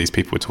two, some of these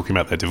people were talking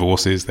about their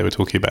divorces, they were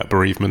talking about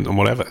bereavement and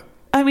whatever.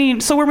 I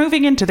mean, so we're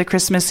moving into the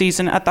Christmas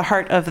season. At the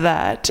heart of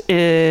that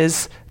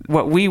is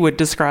what we would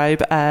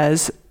describe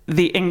as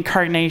the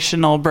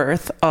incarnational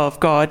birth of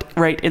God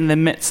right in the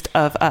midst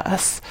of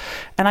us.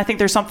 And I think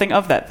there's something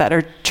of that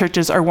our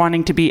churches are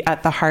wanting to be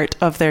at the heart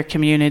of their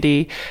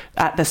community,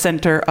 at the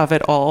center of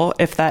it all.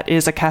 If that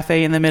is a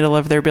cafe in the middle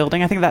of their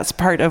building, I think that's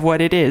part of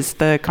what it is,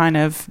 the kind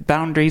of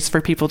boundaries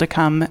for people to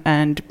come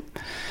and...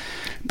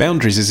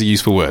 Boundaries is a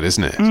useful word,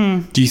 isn't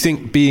it? Do you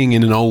think being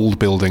in an old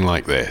building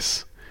like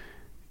this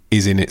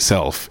is in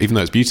itself, even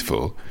though it's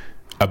beautiful,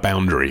 a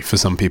boundary for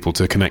some people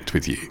to connect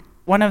with you?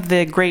 One of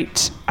the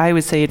great, I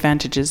would say,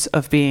 advantages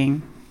of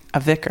being a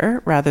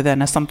vicar rather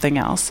than a something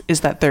else is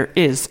that there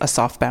is a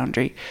soft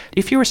boundary.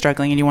 If you were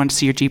struggling and you wanted to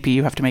see your GP,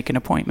 you have to make an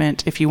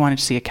appointment. If you wanted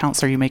to see a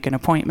counselor, you make an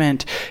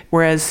appointment.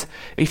 Whereas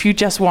if you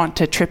just want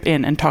to trip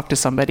in and talk to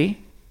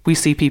somebody, we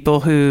see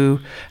people who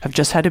have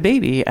just had a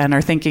baby and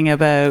are thinking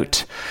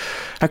about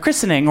a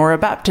christening or a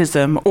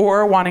baptism,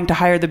 or wanting to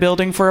hire the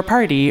building for a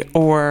party,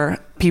 or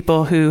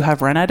people who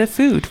have run out of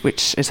food,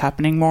 which is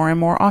happening more and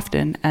more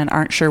often, and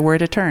aren't sure where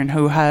to turn,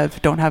 who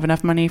don't have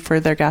enough money for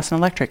their gas and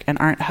electric, and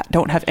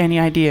don't have any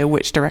idea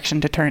which direction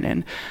to turn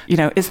in.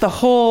 It's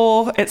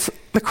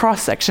the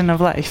cross section of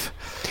life.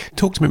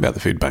 Talk to me about the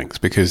food banks,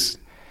 because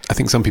I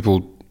think some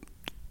people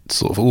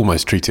sort of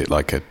almost treat it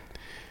like a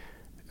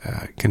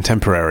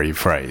contemporary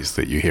phrase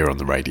that you hear on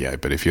the radio,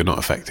 but if you're not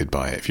affected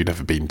by it, if you've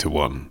never been to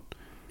one,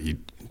 you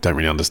don't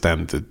really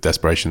understand the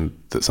desperation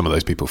that some of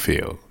those people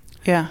feel.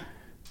 Yeah.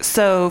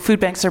 So food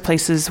banks are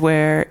places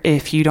where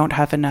if you don't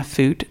have enough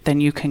food, then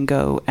you can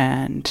go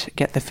and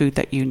get the food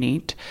that you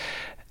need.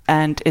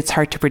 And it's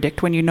hard to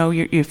predict when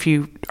if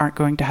you aren't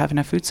going to have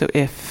enough food. So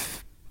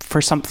if for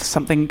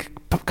something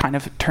kind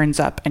of turns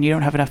up and you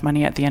don't have enough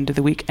money at the end of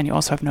the week and you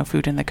also have no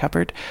food in the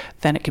cupboard,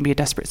 then it can be a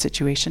desperate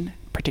situation,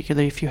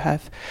 particularly if you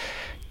have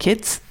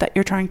kids that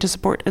you're trying to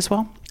support as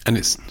well. And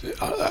it's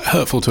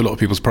hurtful to a lot of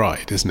people's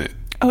pride, isn't it?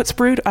 Oh, it's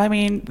brutal. I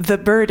mean, the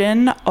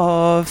burden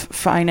of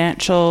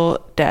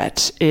financial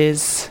debt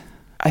is,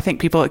 I think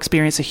people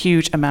experience a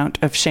huge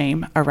amount of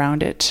shame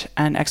around it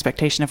and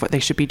expectation of what they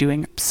should be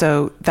doing.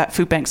 So that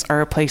food banks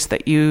are a place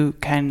that you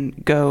can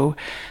go.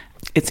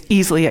 It's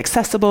easily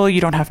accessible.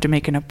 You don't have to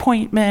make an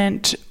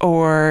appointment,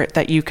 or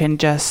that you can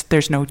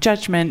there's no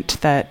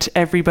judgment, that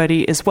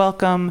everybody is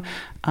welcome,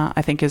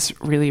 I think is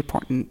really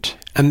important.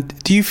 And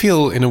do you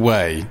feel in a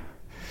way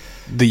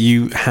that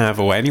you have,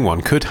 or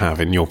anyone could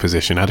have in your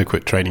position,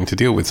 adequate training to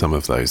deal with some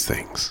of those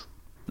things?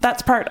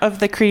 That's part of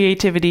the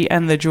creativity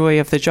and the joy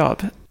of the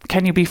job.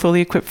 Can you be fully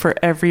equipped for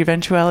every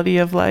eventuality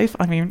of life?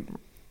 I mean,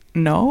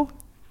 no.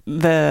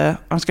 I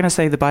was going to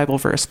say the Bible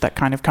verse that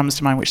kind of comes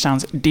to mind, which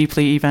sounds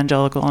deeply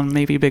evangelical, and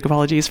maybe big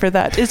apologies for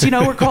that, is,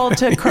 we're called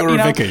to You're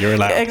a vicar, you're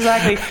allowed.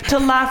 Exactly. To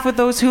laugh with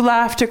those who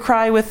laugh, to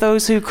cry with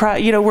those who cry.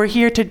 We're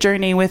here to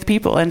journey with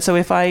people. And so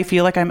if I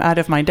feel like I'm out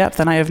of my depth,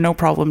 then I have no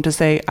problem to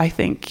say, I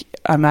think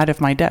I'm out of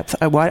my depth.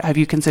 What have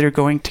you considered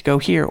going to go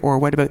here? Or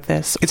what about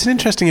this? It's an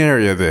interesting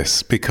area,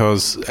 this,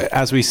 because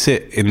as we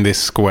sit in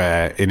this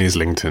square in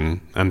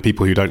Islington, and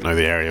people who don't know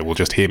the area will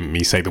just hear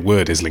me say the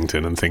word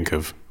Islington and think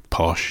of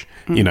posh.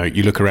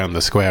 You look around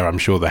the square, I'm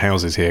sure the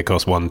houses here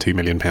cost £1-2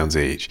 million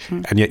each.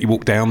 And yet you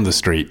walk down the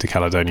street to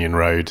Caledonian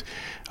Road.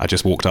 I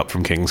just walked up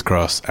from King's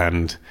Cross,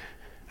 and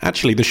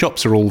actually the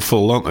shops are all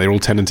full, aren't they? They're all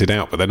tenanted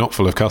out, but they're not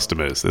full of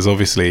customers. There's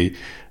obviously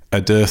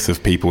a dearth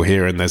of people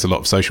here, and there's a lot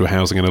of social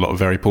housing and a lot of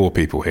very poor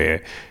people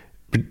here.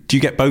 But do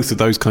you get both of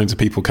those kinds of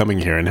people coming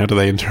here, and how do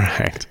they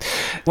interact?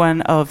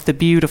 One of the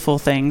beautiful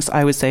things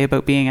I would say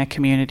about being a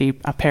community,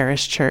 a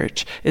parish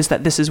church, is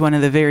that this is one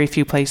of the very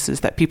few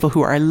places that people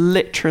who are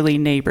literally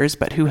neighbours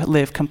but who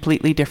live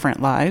completely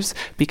different lives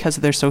because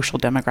of their social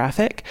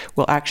demographic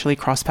will actually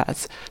cross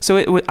paths.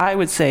 So I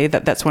would say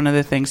that that's one of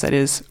the things that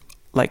is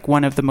like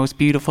one of the most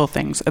beautiful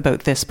things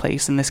about this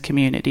place and this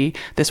community,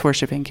 this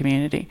worshiping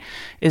community,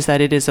 is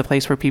that it is a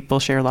place where people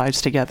share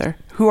lives together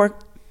who are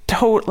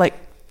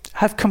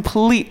have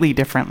completely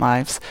different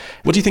lives.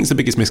 What do you think is the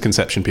biggest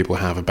misconception people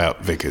have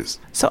about vicars?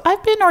 So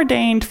I've been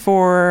ordained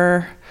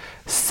for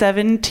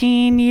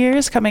 17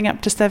 years, coming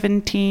up to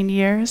 17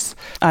 years.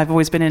 I've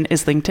always been in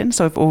Islington,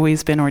 so I've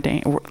always been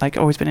ordained,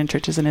 always been in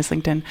churches in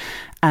Islington.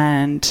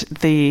 And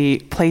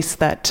the place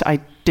that I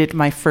did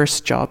my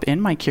first job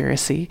in, my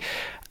curacy,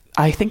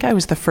 I think I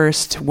was the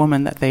first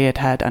woman that they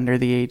had under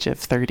the age of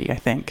 30, I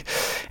think.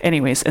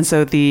 Anyways, and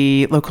so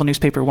the local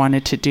newspaper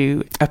wanted to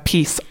do a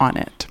piece on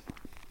it.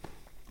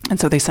 And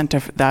so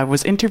I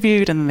was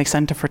interviewed, and then they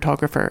sent a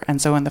photographer.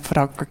 And so when the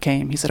photographer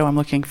came, he said, "Oh, I'm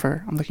looking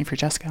for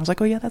Jessica." I was like,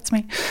 "Oh yeah, that's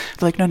me."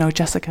 They're like, "No,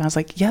 Jessica." I was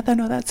like, "Yeah,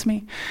 no, that's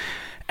me."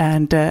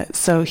 And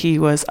so he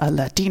was a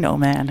Latino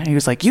man. And he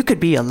was like, "You could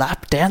be a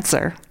lap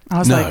dancer." I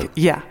was like,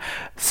 "Yeah."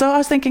 So I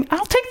was thinking,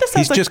 I'll take this.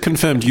 He's just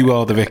confirmed you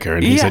are the vicar,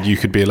 and he said you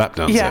could be a lap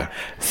dancer. Yeah.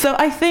 So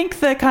I think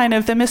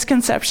the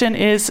misconception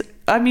is,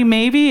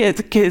 maybe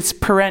it's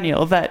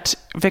perennial that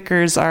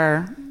vicars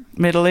are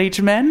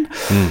middle-aged men.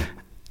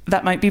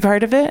 That might be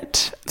part of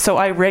it. So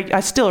I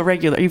still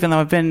regularly, even though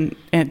I've been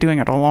doing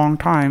it a long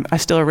time, I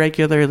still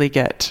regularly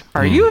get,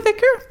 "Are you a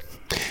vicar?"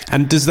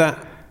 And does that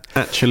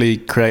actually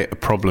create a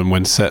problem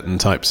when certain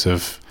types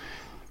of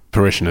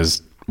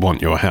parishioners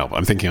want your help?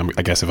 I'm thinking,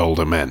 I guess, of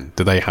older men.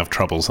 Do they have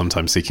trouble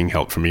sometimes seeking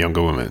help from a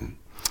younger woman?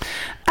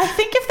 I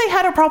think if they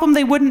had a problem,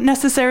 they wouldn't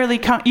necessarily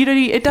come.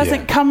 It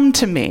doesn't come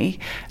to me,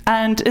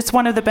 and it's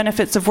one of the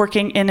benefits of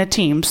working in a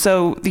team.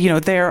 So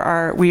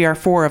we are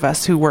four of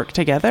us who work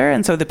together,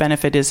 and so the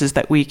benefit is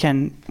that we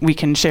can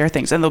share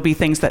things, and there'll be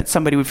things that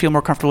somebody would feel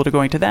more comfortable to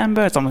going to them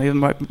about, somebody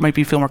might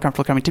feel more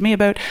comfortable coming to me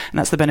about, and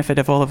that's the benefit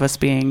of all of us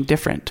being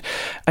different.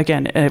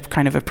 Again,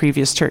 kind of a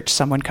previous church,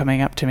 someone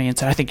coming up to me and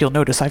said, "I think you'll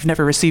notice I've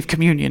never received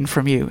communion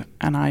from you,"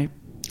 and I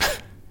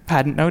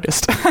hadn't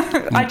noticed.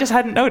 I just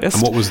hadn't noticed.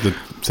 And what was the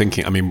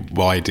thinking?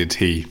 Why did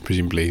he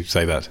presumably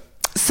say that?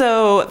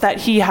 So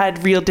that he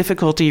had real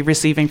difficulty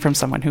receiving from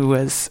someone who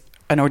was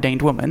an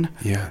ordained woman.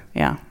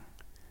 Yeah.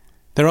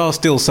 There are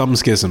still some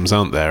schisms,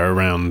 aren't there,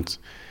 around,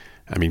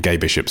 gay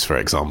bishops, for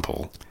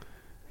example.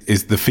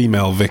 Is the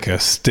female vicar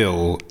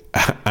still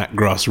at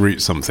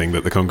grassroots something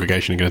that the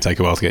congregation are going to take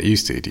a while to get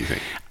used to, do you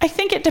think? I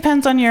think it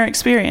depends on your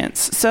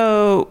experience.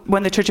 So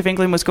when the Church of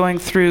England was going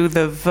through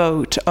the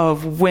vote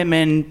of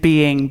women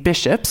being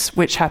bishops,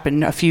 which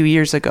happened a few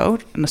years ago,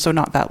 so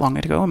not that long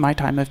ago in my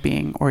time of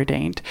being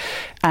ordained,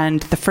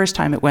 and the first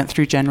time it went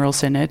through General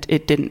Synod,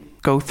 it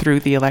didn't go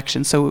through the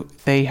election. So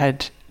they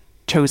had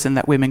chosen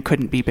that women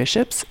couldn't be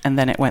bishops, and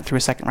then it went through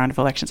a second round of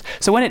elections.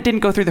 So when it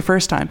didn't go through the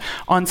first time,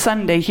 on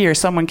Sunday here,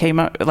 someone came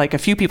up, a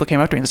few people came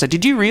up to me and said,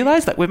 "Did you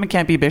realize that women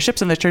can't be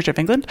bishops in the Church of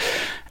England?"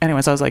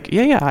 Anyways, I was like,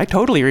 yeah, I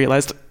totally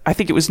realized. I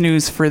think it was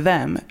news for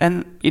them,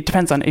 and it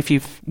depends on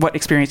what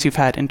experience you've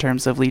had in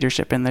terms of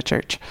leadership in the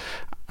church,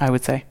 I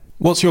would say.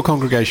 What's your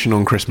congregation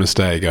on Christmas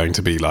Day going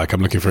to be like?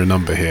 I'm looking for a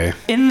number here.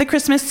 In the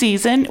Christmas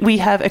season, we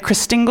have a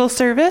Christingle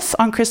service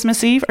on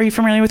Christmas Eve. Are you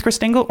familiar with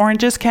Christingle?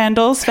 Oranges,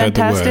 candles,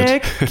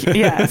 fantastic.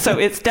 Yeah, so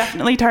it's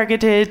definitely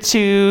targeted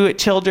to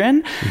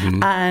children.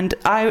 Mm-hmm. And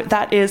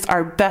that is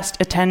our best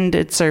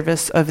attended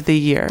service of the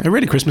year. Oh,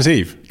 really? Christmas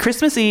Eve?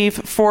 Christmas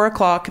Eve,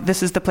 4:00.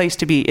 This is the place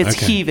to be. It's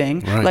heaving.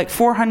 Right. Like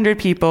 400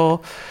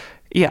 people.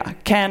 Yeah,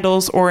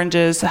 candles,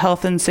 oranges,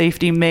 health and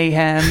safety,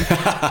 mayhem.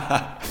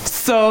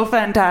 So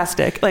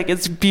fantastic.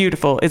 It's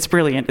beautiful. It's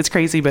brilliant. It's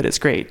crazy, but it's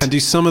great. And do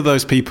some of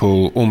those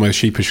people almost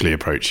sheepishly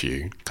approach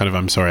you? Kind of,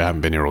 "I'm sorry I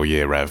haven't been here all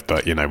year, Rev,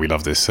 but, we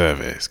love this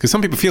service." Because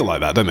some people feel like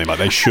that, don't they? Like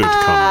they should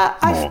come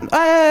more.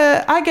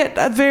 I get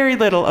very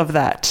little of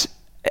that.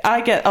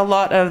 I get a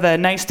lot of the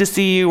 "nice to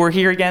see you, we're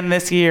here again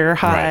this year,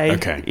 hi." Right,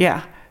 okay.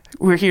 Yeah.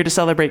 We're here to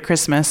celebrate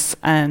Christmas,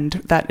 and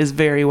that is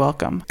very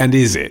welcome. And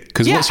is it?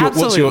 Because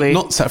absolutely.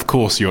 of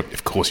course you're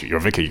a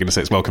vicar, you're going to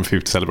say it's welcome for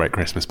people to celebrate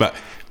Christmas, but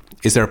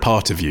Is there a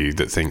part of you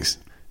that thinks,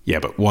 yeah,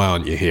 but why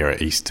aren't you here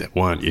at Easter?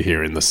 Why aren't you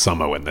here in the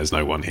summer when there's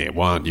no one here?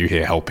 Why aren't you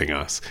here helping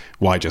us?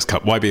 Why just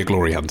come? Why be a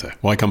glory hunter?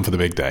 Why come for the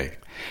big day?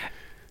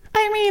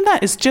 I mean,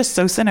 that is just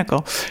so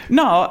cynical.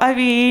 No, I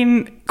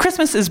mean,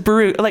 Christmas is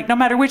brutal. Like, no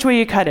matter which way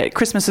you cut it,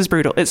 Christmas is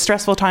brutal. It's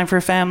stressful time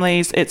for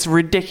families. It's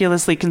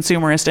ridiculously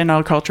consumerist in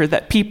our culture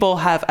that people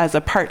have as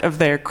a part of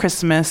their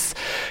Christmas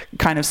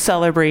kind of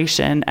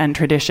celebration and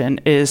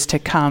tradition is to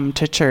come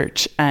to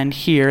church and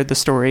hear the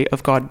story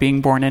of God being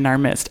born in our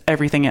midst.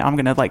 Everything I'm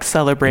going to like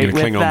celebrate with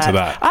cling on to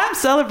that. I'm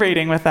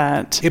celebrating with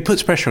that. It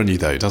puts pressure on you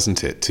though,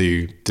 doesn't it,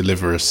 to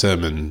deliver a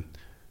sermon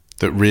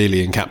that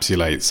really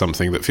encapsulates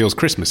something that feels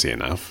Christmassy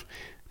enough,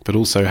 but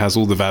also has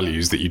all the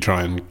values that you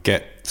try and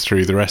get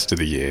through the rest of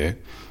the year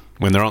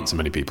when there aren't so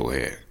many people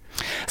here.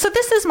 So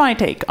this is my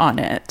take on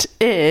it,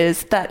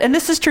 is that, and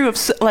this is true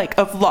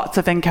of lots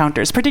of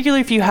encounters,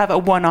 particularly if you have a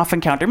one-off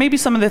encounter, maybe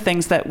some of the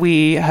things that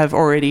we have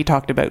already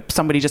talked about,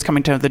 somebody just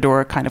coming to the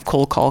door, kind of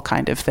cold call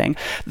kind of thing,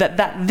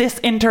 that this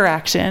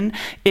interaction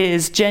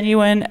is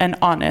genuine and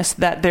honest,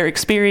 that their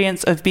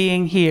experience of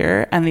being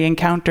here and the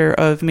encounter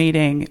of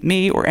meeting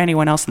me or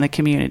anyone else in the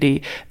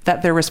community,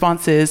 that their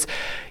response is,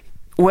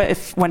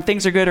 when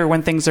things are good or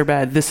when things are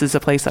bad, this is a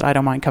place that I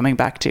don't mind coming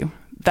back to.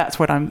 That's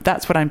what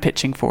I'm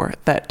pitching for.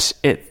 That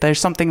there's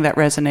something that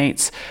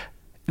resonates.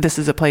 This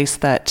is a place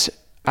that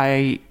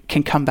I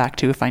can come back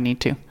to if I need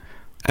to.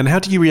 And how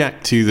do you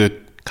react to the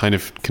kind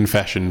of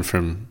confession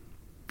from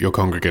your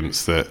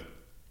congregants that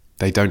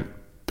they don't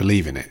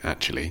believe in it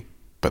actually,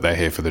 but they're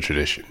here for the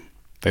tradition?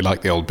 They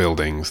like the old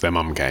buildings. Their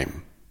mum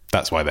came.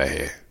 That's why they're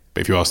here.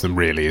 But if you ask them,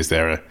 really, is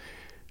there a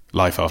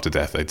life after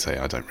death? They'd say,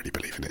 I don't really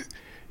believe in it.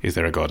 Is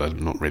there a God?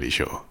 I'm not really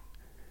sure.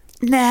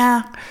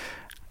 Nah.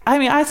 I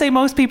mean, I say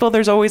most people,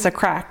 there's always a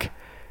crack.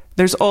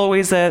 There's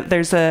always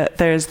there's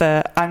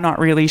the, I'm not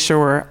really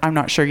sure. I'm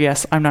not sure.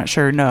 Yes. I'm not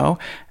sure. No.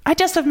 I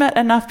just have met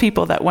enough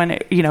people that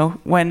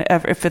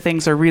if the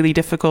things are really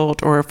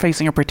difficult or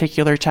facing a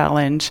particular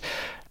challenge,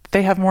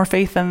 they have more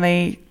faith than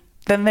they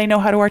know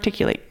how to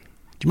articulate.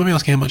 Do you mind me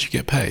asking how much you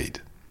get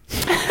paid?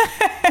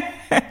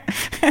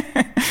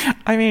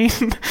 I mean,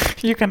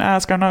 you can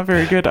ask. I'm not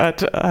very good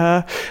at,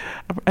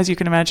 as you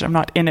can imagine, I'm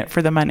not in it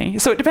for the money.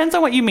 So it depends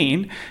on what you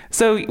mean.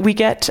 So we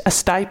get a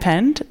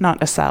stipend,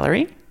 not a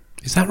salary.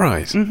 Is that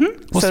right?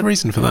 Mm-hmm. What's the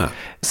reason for that?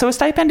 So a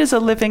stipend is a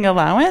living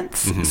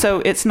allowance. Mm-hmm.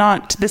 So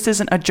this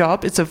isn't a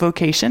job, it's a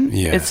vocation.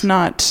 Yes. It's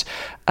not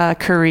a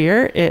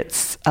career,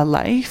 it's a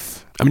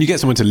life. I mean, you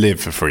get someone to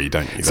live for free,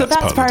 don't you? So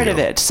that's part of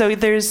it. So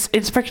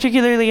it's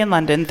particularly in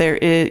London,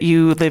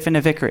 you live in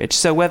a vicarage.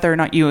 So whether or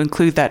not you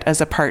include that as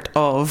a part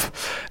of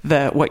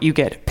what you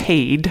get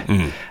paid,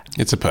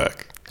 it's a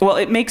perk. Well,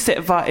 it makes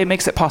it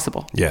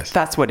possible. Yes,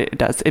 that's what it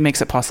does. It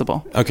makes it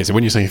possible. Okay, so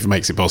when you're saying it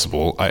makes it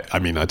possible, what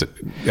kind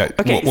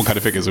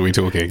of figures are we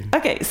talking?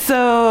 Okay,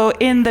 so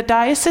in the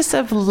Diocese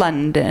of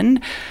London,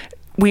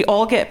 we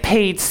all get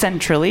paid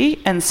centrally,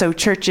 and so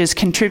churches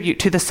contribute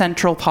to the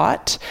central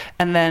pot,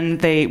 and then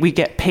we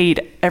get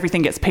paid.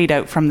 Everything gets paid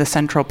out from the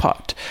central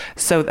pot.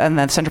 So, and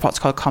then the central pot's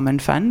called Common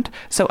Fund.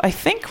 So I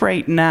think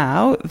right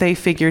now they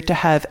figure to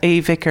have a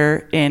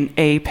vicar in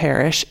a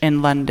parish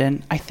in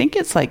London. I think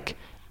it's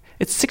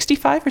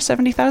 65 or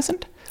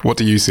 70,000. What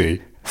do you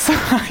see? So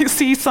I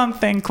see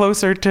something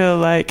closer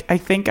to I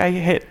think I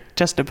hit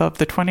just above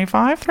the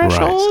 25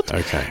 threshold.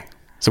 Right. Okay.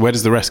 So where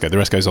does the rest go? The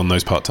rest goes on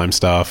those part-time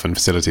staff and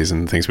facilities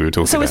and things we were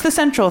talking about. So it's the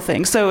central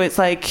thing. So it's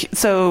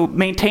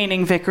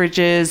maintaining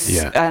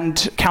vicarages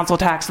and council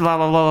tax, blah,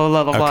 blah, blah,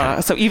 blah, blah, blah.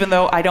 So even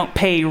though I don't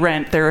pay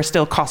rent, there are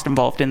still costs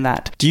involved in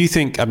that. Do you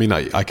think,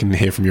 I can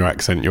hear from your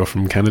accent, you're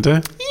from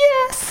Canada?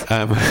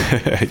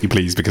 Yes. You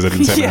please, because I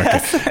didn't say America.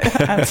 Yes,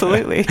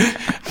 absolutely.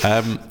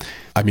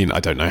 I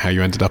don't know how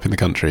you ended up in the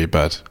country,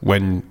 but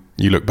when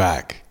you look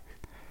back,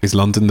 is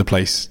London the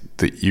place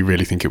that you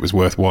really think it was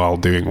worthwhile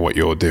doing what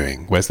you're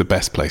doing? Where's the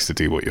best place to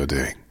do what you're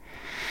doing?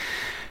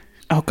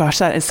 Oh gosh,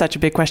 that is such a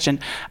big question.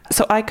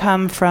 So I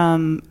come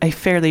from a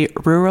fairly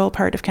rural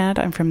part of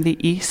Canada. I'm from the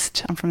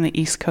East. I'm from the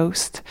East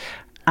Coast.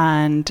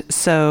 And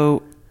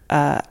so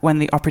when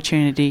the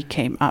opportunity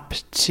came up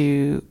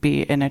to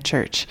be in a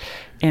church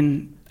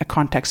in a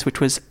context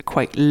which was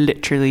quite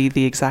literally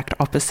the exact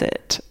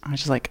opposite, I was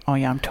just like, oh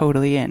yeah, I'm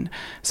totally in.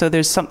 So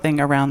there's something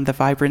around the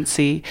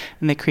vibrancy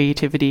and the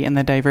creativity and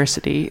the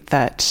diversity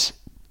that,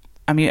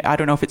 I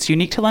don't know if it's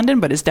unique to London,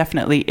 but it's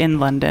definitely in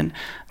London.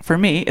 For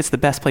me, it's the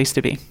best place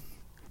to be.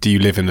 Do you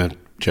live in a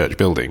church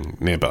building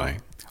nearby?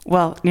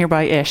 Well,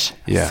 nearby-ish.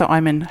 Yeah. So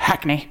I'm in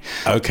Hackney.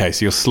 Okay,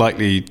 so you're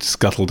slightly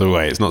scuttled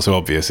away. It's not so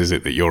obvious, is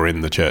it, that you're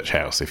in the church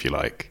house, if you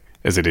like,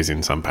 as it is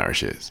in some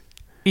parishes?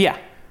 Yeah.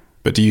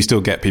 But do you still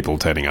get people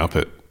turning up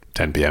at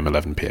 10 p.m.,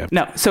 11 p.m.?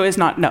 No, so it's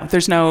not,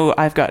 no.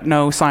 I've got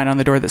no sign on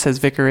the door that says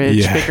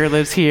Vicarage, Vicar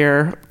lives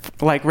here,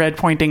 red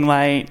pointing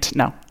light.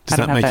 No. Does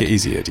that make it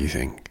easier, do you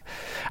think?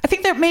 I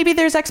think that maybe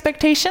there's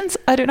expectations.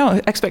 I don't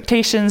know.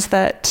 Expectations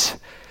that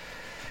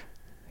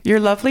you're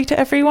lovely to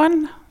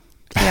everyone.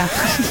 Yeah.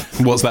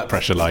 What's that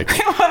pressure like?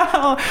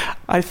 Well,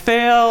 I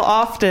fail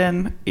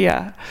often.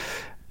 Yeah.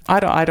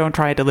 I don't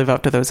try to live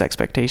up to those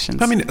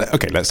expectations. I mean,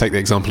 okay, let's take the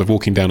example of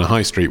walking down a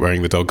high street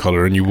wearing the dog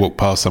collar and you walk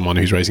past someone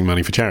who's raising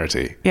money for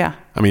charity. Yeah.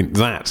 I mean,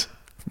 that,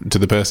 to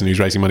the person who's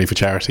raising money for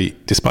charity,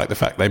 despite the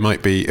fact they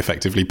might be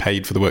effectively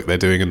paid for the work they're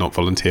doing and not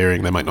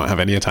volunteering, they might not have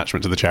any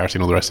attachment to the charity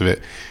and all the rest of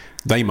it,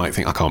 they might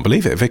think, I can't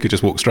believe it. If they could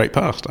just walk straight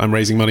past, I'm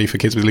raising money for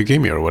kids with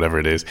leukemia or whatever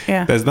it is.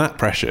 Yeah. There's that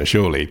pressure,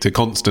 surely, to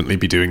constantly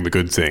be doing the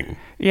good thing.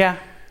 Yeah.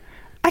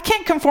 I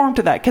can't conform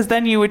to that because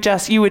then you would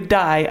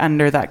die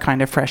under that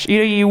kind of pressure.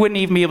 You wouldn't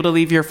even be able to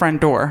leave your front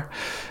door.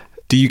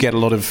 Do you get a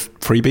lot of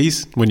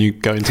freebies when you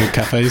go into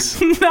cafes?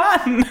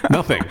 None.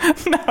 Nothing?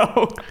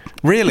 No.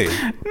 Really?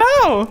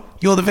 No.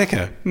 You're the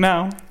vicar?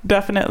 No,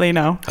 definitely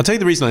no. I'll tell you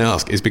the reason I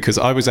ask is because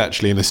I was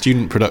actually in a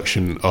student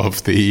production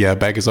of the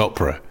Beggars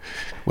Opera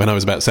when I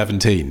was about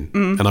 17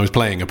 and I was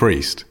playing a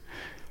priest.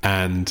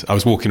 And I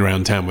was walking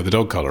around town with a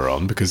dog collar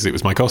on because it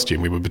was my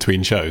costume. We were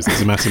between shows.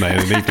 There's a matinee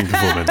and an evening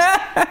performance.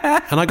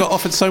 And I got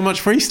offered so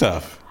much free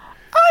stuff.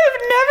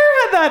 I've never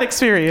had that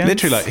experience.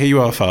 Literally, like, here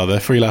you are, Father,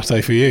 free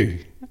latte for you.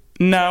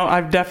 No,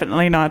 I've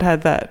definitely not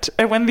had that.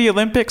 And when the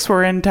Olympics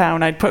were in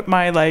town, I'd put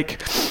my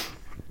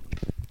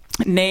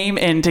name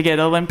in to get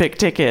Olympic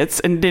tickets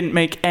and didn't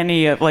make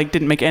any of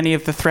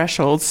the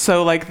thresholds.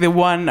 So the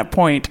one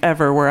point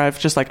ever where I've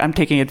just I'm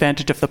taking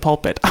advantage of the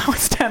pulpit. I would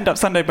stand up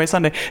Sunday by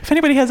Sunday. If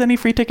anybody has any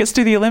free tickets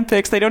to the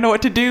Olympics, they don't know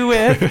what to do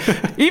with.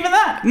 Even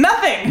that,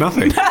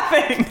 nothing.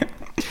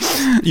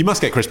 You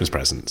must get Christmas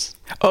presents.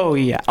 Oh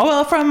yeah. Oh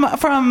well,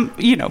 from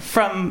your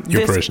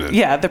this, parishioners.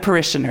 Yeah, the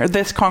parishioner,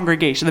 this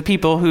congregation, the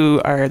people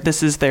who are.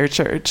 This is their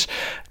church.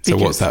 So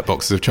what's that?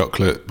 Boxes of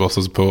chocolate,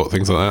 bottles of port,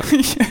 things like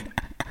that.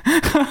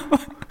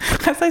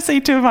 As I say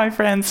to my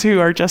friends who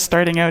are just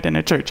starting out in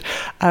a church,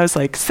 I was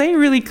like, say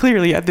really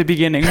clearly at the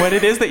beginning what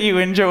it is that you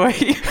enjoy.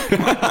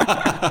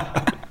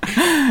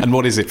 And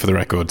what is it, for the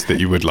record, that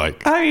you would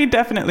like? I mean,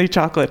 definitely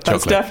chocolate.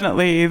 That's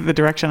definitely the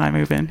direction I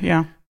move in,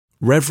 yeah.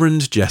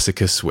 Reverend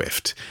Jessica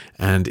Swift.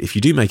 And if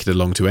you do make it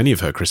along to any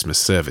of her Christmas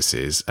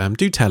services,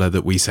 do tell her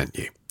that we sent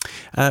you.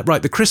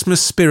 Right, the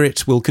Christmas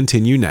spirit will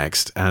continue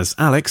next as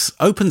Alex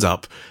opens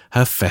up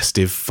her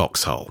festive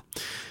foxhole.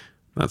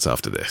 That's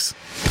after this.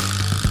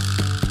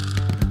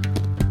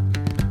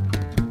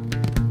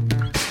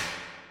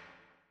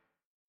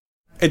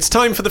 It's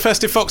time for the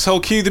festive foxhole.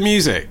 Cue the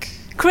music.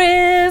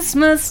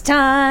 Christmas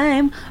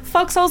time,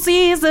 foxhole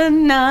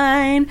season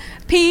 9,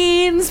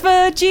 peens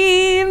for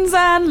jeans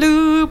and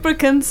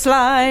lubricant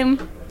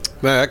slime.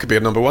 That could be a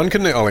number 1,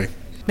 couldn't it, Ollie?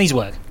 Needs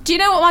work. Do you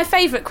know what my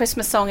favourite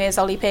Christmas song is,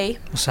 Ollie P?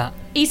 What's that?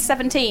 East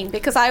 17,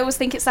 because I always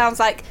think it sounds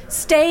like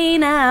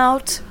Stain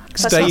Out.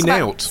 Stain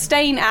out?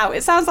 Stain out.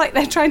 It sounds like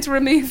they're trying to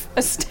remove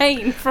a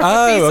stain from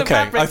a piece of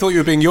fabric. I thought you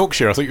were being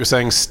Yorkshire. I thought you were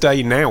saying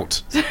stain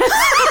out.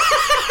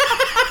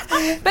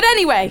 But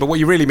anyway. But what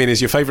you really mean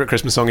is your favourite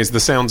Christmas song is The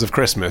Sounds of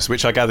Christmas,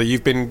 which I gather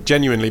you've been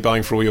genuinely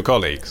buying for all your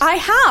colleagues. I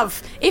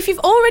have. If you've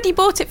already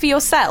bought it for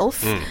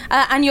yourself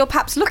and you're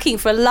perhaps looking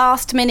for a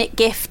last-minute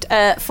gift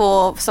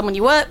for someone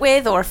you work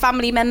with or a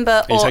family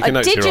member or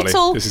a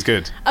digital, this is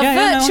good.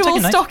 virtual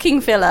stocking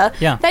filler,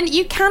 Yeah. then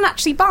you can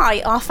actually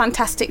buy our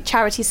fantastic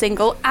charity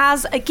single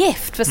as a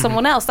gift for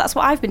someone else. That's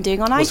what I've been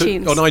doing on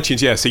iTunes. On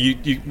iTunes, yeah. So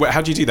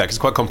how do you do that? Because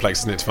it's quite complex,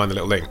 isn't it, to find the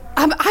little link?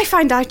 I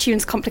find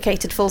iTunes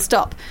complicated, full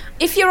stop.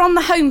 If you're on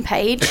the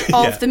homepage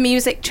of the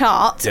music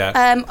chart,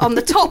 on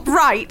the top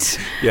right,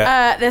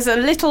 there's a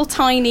little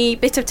tiny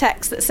bit of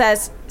text that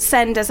says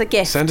send as a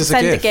gift. Send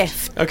a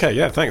gift. Okay,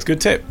 yeah, thanks. Good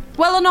tip.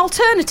 Well, an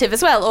alternative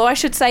as well, or I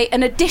should say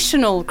an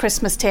additional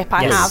Christmas tip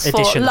I have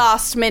for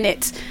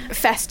last-minute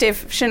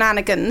festive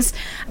shenanigans.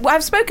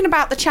 I've spoken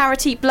about the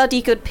charity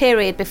Bloody Good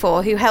Period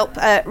before, who help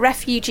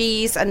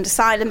refugees and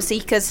asylum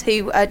seekers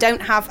who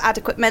don't have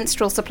adequate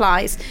menstrual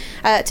supplies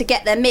to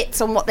get their mitts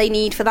on what they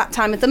need for that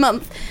time of the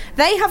month.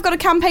 They have got a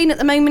campaign at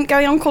the moment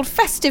going on called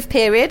Festive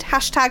Period,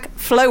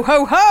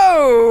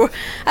 #FlowHoHo,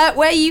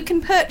 where you can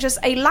purchase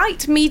a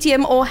light,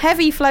 medium or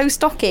heavy flow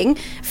stocking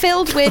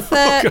filled with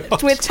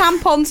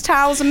tampons,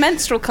 towels and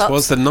menstrual cups. It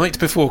was the night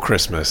before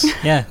Christmas.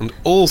 Yeah. And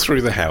all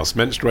through the house,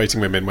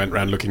 menstruating women went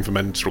round looking for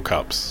menstrual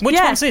cups. Which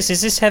one's this?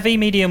 Is this heavy,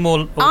 medium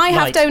or I light?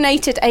 have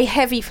donated a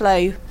heavy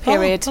flow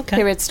period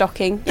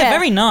stocking. They're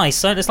very nice.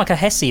 So it's like a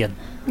Hessian.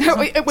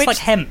 It's like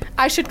hemp.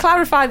 I should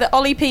clarify that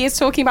Ollie P is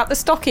talking about the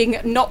stocking,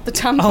 not the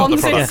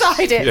tampons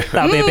inside it. Yeah.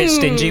 That would be a bit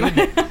stingy,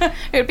 wouldn't it?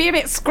 It would be a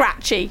bit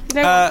scratchy.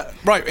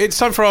 Right, it's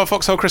time for our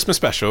Foxhole Christmas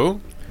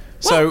special.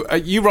 So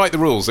you write the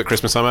rules at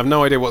Christmas time. I have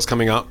no idea what's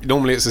coming up.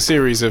 Normally it's a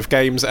series of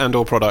games and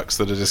or products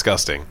that are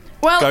disgusting.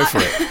 Well, go for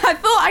it. I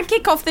thought I'd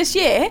kick off this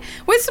year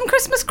with some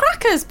Christmas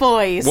crackers,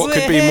 boys. What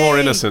could be more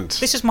innocent?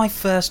 This is my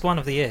first one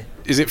of the year.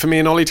 Is it for me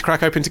and Ollie to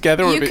crack open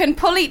together? You can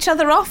pull each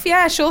other off,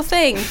 yeah, sure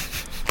thing.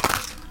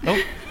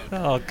 Oh,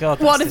 God,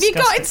 that's what have you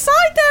got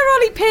inside there,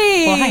 Ollie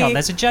P? Well, hang on,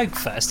 there's a joke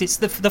first. It's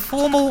the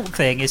formal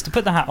thing is to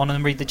put the hat on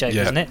and read the joke,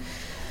 isn't it?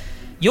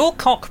 Your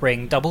cock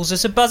ring doubles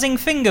as a buzzing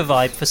finger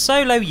vibe for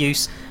solo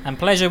use and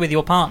pleasure with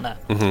your partner.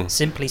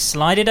 Simply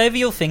slide it over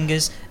your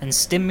fingers and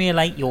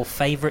stimulate your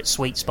favourite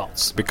sweet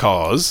spots.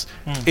 Because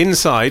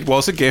inside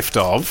was a gift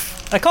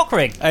of... A cock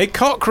ring. A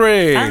cock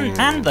ring!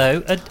 And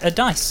though, a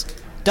dice.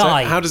 So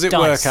how does it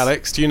work,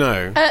 Alex? Do you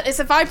know? It's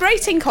a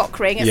vibrating cock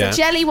ring. It's a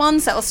jelly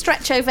one, so it'll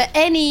stretch over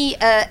any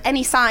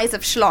size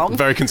of schlong.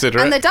 Very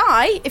considerate. And the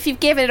die, if you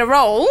give it a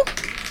roll,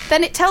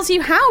 then it tells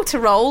you how to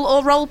roll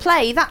or role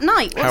play that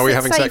night. How are we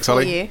having sex,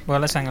 Ollie? Well,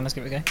 let's hang on. Let's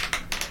give it a go.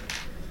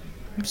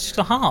 It's just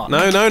a heart.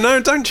 No,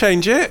 don't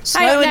change it.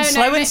 Slow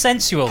and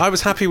sensual. I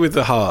was happy with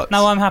the heart.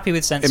 No, I'm happy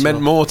with sensual. It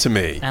meant more to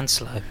me. And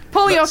slow.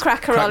 Pull your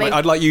cracker, Ollie.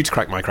 I'd like you to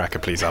crack my cracker,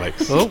 please,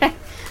 Alex. Oh.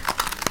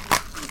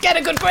 Get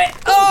a good grip.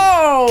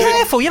 Oh!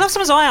 Careful, you'll have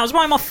someone's eye out. It was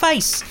right in my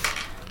face.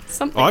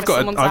 I've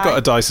got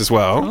a dice as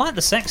well. I like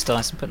the sex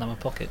dice and put them in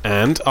my pocket.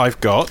 And I've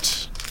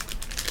got...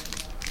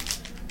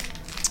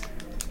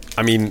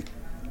 I mean,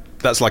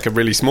 that's like a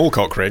really small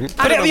cock ring.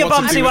 Put it up your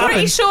bum and see what happens. I'm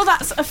pretty sure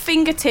that's a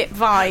fingertip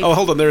vibe. Oh,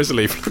 hold on, there is a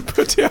leaf.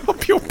 Put it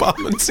up your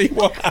bum and see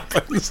what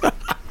happens.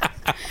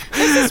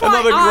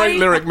 Another great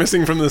lyric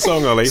missing from the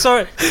song, Ollie.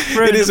 Sorry.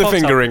 It is a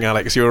finger ring,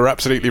 Alex. You are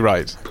absolutely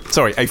right.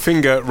 Sorry, a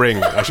finger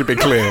ring. I should be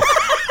clear.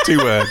 2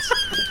 words.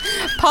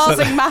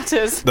 Parsing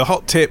matters. The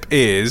hot tip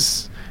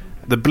is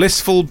the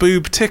blissful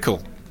boob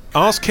tickle.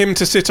 Ask him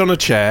to sit on a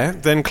chair,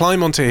 then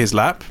climb onto his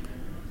lap,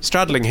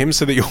 straddling him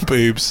so that your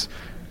boobs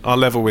are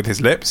level with his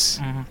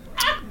lips.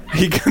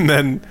 He can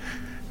then...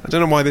 I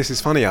don't know why this is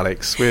funny,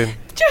 Alex. We're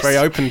very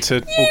open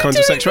to all kinds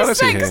of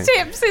sexuality here.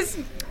 Tips is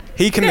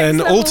he can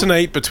then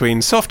alternate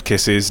between soft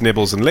kisses,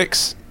 nibbles and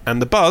licks, and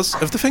the buzz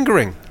of the finger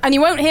ring. And you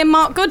won't hear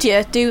Mark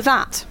Goodyear do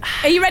that.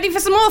 Are you ready for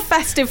some more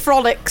festive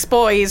frolics,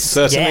 boys?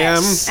 Certainly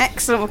am.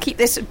 Excellent. We'll keep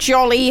this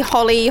jolly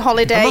holly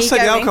holiday I must say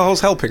going. the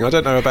alcohol's helping. I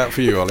don't know about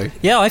for you, Ollie.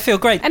 Yeah, I feel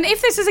great. And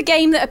if this is a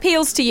game that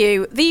appeals to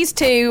you, these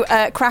 2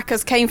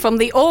 crackers came from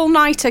the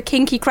all-nighter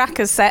Kinky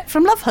Crackers set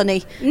from Love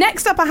Honey.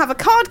 Next up, I have a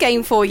card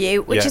game for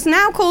you, which is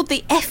now called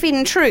the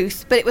Effin'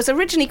 Truth, but it was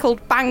originally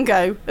called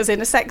Bango, as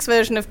in a sex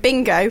version of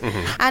bingo.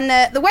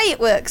 And the way it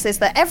works is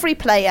that every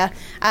player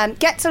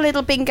gets a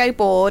little bingo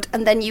board,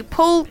 and then you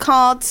pull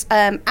cards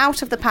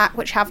out of the pack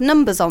which have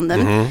numbers on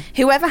them.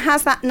 Whoever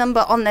has that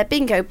number on their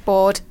bingo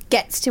board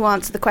gets to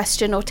answer the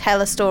question or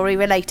tell a story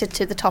related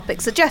to the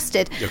topic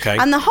suggested. Okay.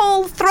 And the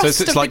whole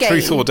thrust of the game... So it's like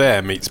Truth or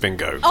Dare meets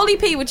bingo. Ollie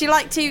P, would you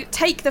like to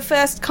take the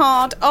first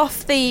card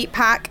off the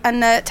pack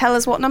and tell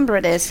us what number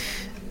it is?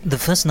 The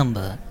first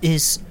number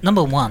is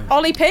number 1.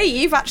 Ollie P,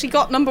 you've actually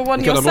got number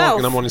 1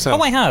 yourself. Number one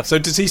yourself. Oh, I have. So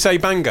does he say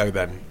bango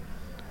then?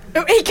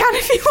 Oh, he can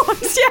if he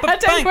wants, yeah. I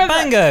don't know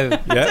Bango!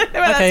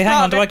 Yeah. Okay,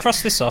 hang on, do I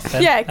cross this off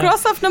then? Yeah,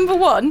 cross off number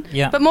 1.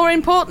 Yeah. But more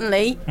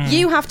importantly,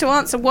 you have to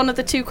answer one of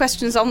the 2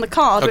 questions on the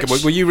card. Okay,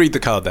 will you read the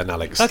card then,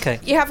 Alex? Okay.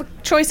 You have a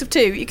choice of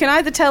 2. You can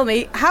either tell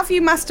me, have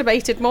you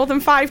masturbated more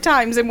than 5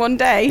 times in one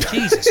day?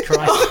 Jesus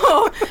Christ.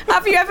 Or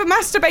have you ever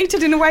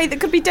masturbated in a way that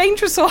could be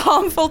dangerous or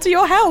harmful to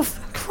your health?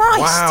 Christ.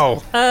 Wow.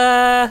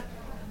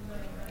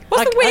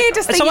 What's the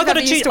weirdest thing you've ever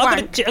used to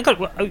wank?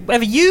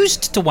 Ever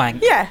used to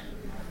wank? Yeah.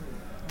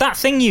 That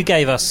thing you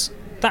gave us.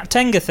 That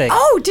Tenga thing.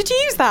 Oh, did you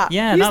use that?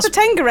 Yeah. Use the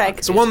Tenga egg.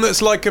 It's the one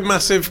that's like a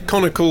massive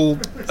conical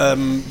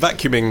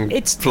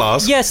vacuuming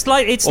flask. Yes,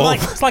 it's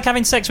like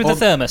having sex with a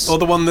thermos. Or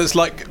the one that's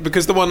like...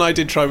 Because the one I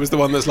did try was the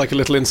one that's like a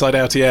little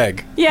inside-outy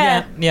egg.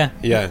 Yeah.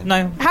 Yeah.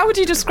 No. How would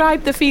you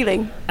describe the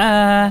feeling?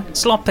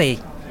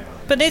 Sloppy.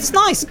 But it's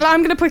nice.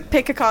 I'm going to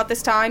pick a card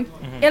this time.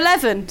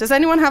 11. Does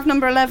anyone have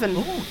number 11?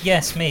 Ooh,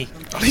 yes, me.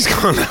 Oh, he's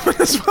got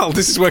 11 as well.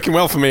 This is working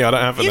well for me. I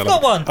don't have an You've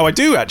 11. got one. Oh, I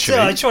do, actually.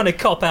 So I'm trying to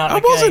cop out. I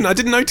wasn't. I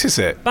didn't notice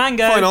it.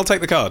 Bango. Fine, I'll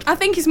take the card. I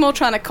think he's more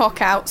trying to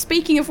cock out.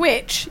 Speaking of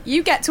which,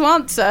 you get to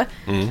answer.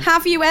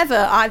 Have you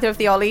ever, either of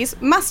the Ollies,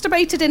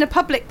 masturbated in a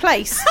public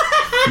place?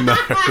 No.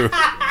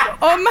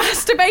 Or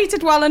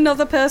masturbated while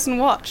another person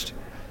watched?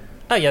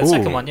 Oh, yeah, the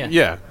second one, yeah.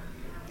 Yeah.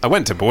 I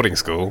went to boarding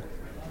school.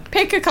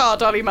 Pick a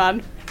card, Ollie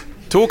man.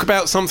 Talk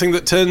about something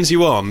that turns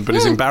you on, but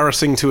is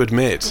embarrassing to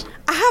admit.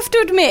 I have to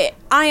admit,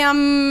 I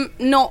am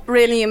not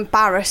really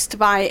embarrassed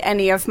by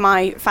any of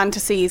my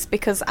fantasies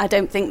because I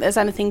don't think there's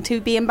anything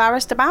to be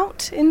embarrassed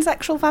about in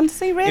sexual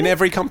fantasy, really. In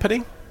every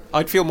company?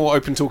 I'd feel more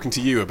open talking to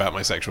you about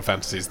my sexual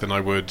fantasies than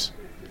I would,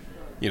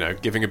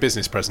 giving a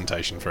business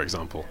presentation, for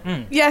example.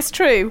 Yes,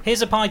 true.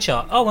 Here's a pie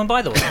chart. Oh, and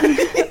by the way...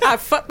 I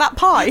fucked that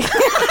pie.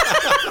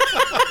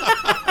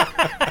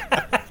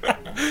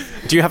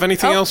 Do you have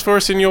anything else for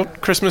us in your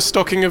Christmas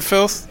stocking of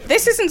filth?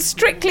 This isn't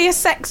strictly a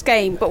sex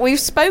game, but we've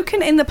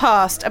spoken in the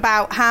past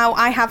about how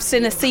I have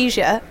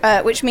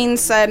synesthesia, which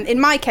means, in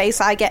my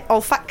case, I get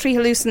olfactory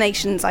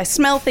hallucinations. I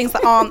smell things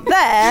that aren't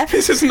there.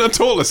 This isn't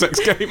at all a sex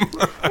game.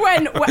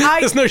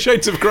 There's no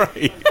shades of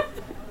grey.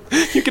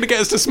 You're going to get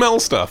us to smell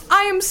stuff.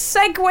 I am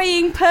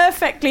segueing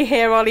perfectly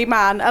here, Ollie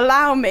Man.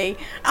 Allow me.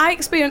 I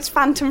experience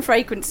phantom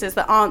fragrances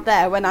that aren't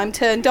there when I'm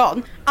turned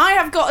on. I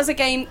have got us a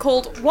game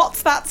called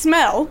What's That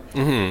Smell?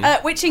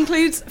 Which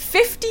includes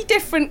 50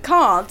 different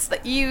cards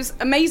that use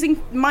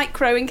amazing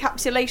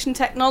micro-encapsulation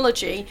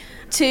technology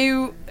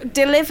to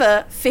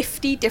deliver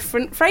 50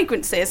 different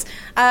fragrances.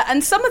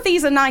 And some of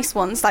these are nice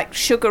ones, like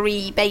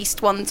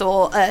sugary-based ones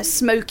or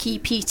smoky,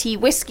 peaty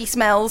whiskey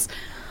smells.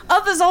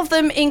 Others of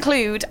them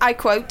include, I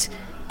quote,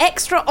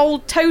 extra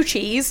old toe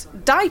cheese,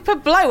 diaper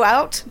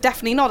blowout,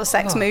 definitely not a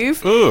sex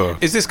move. Ugh.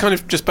 Is this kind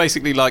of just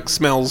basically like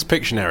Smells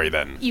Pictionary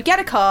then? You get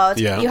a card,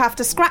 Yeah. you have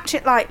to scratch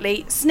it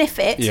lightly, sniff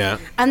it, Yeah.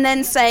 and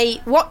then say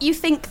what you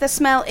think the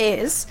smell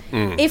is,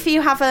 if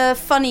you have a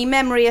funny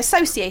memory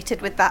associated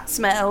with that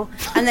smell,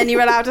 and then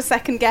you're allowed a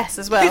second guess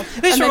as well.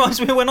 This reminds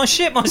me of when I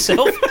shit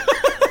myself.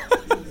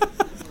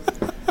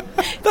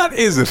 That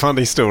is a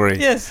funny story.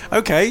 Yes.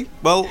 Okay,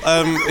 well,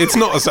 it's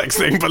not a sex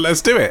thing, but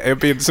let's do it. It'll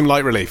be some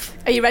light relief.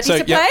 Are you ready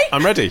to yeah, play?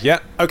 I'm ready, yeah.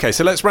 Okay,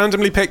 so let's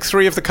randomly pick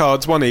 3 of the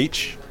cards, one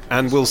each,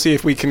 and we'll see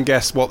if we can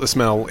guess what the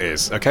smell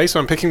is. Okay, so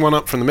I'm picking one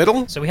up from the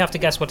middle. So we have to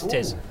guess what it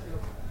is.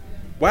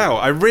 Wow,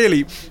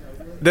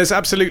 there's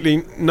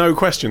absolutely no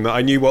question that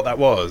I knew what that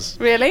was.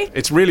 Really?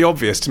 It's really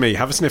obvious to me.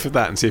 Have a sniff of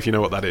that and see if you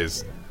know what that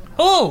is.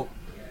 Oh!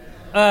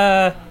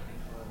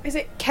 Is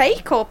it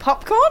cake or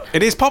popcorn?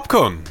 It is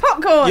popcorn.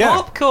 Popcorn! Yeah.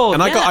 Popcorn,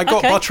 And I got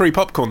okay. buttery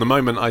popcorn the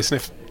moment I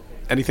sniffed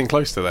anything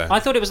close to there. I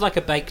thought it was like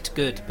a baked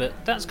good, but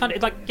that's kind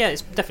of like, yeah,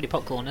 it's definitely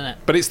popcorn, isn't it?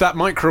 But it's that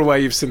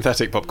microwave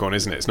synthetic popcorn,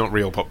 isn't it? It's not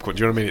real popcorn.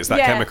 Do you know what I mean? It's that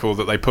Yeah. chemical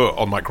that they put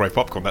on microwave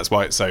popcorn. That's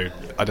why it's so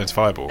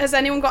identifiable. Has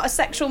anyone got a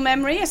sexual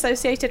memory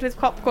associated with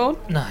popcorn?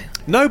 No.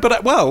 No,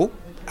 but, well,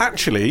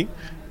 actually...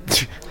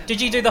 Did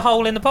you do the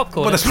hole in the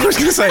popcorn? Well, that's what I was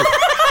going to say.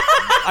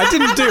 I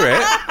didn't do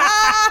it.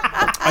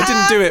 I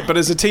didn't do it, but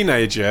as a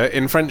teenager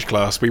in French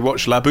class, we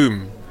watched La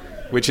Boum,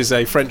 which is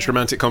a French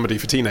romantic comedy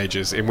for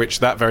teenagers in which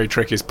that very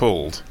trick is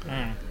pulled.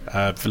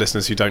 For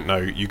listeners who don't know,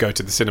 you go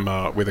to the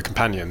cinema with a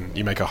companion,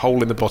 you make a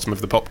hole in the bottom of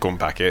the popcorn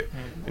packet,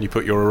 and you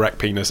put your erect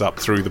penis up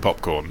through the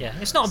popcorn. Yeah,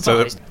 it's not So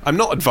advised. I'm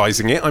not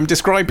advising it, I'm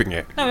describing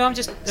it. No, I'm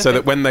just... So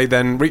that when they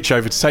then reach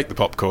over to take the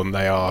popcorn,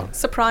 they are...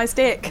 Surprise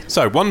dick.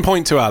 So, 1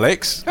 point to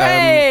Alex.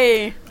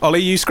 Hey!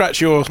 Ollie, you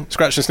scratch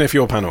and sniff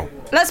your panel.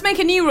 Let's make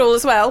a new rule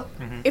as well.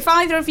 If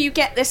either of you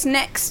get this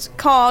next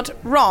card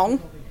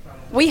wrong,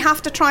 we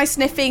have to try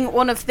sniffing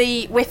one of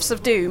the whiffs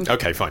of doom.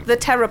 Okay, fine. The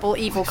terrible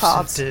evil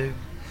cards.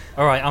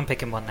 Alright, I'm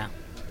picking one now.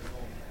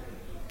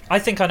 I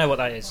think I know what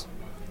that is.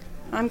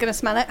 I'm going to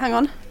smell it. Hang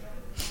on.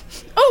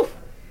 Oh!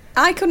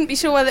 I couldn't be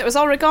sure whether it was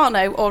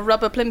oregano or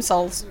rubber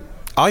plimsolls.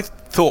 I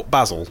thought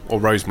basil or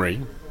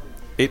rosemary.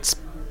 It's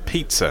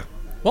pizza.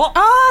 What?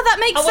 Ah, that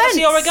makes Oh, well, sense.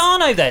 that's the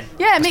oregano then.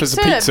 Yeah, It's mixed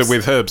a pizza herbs.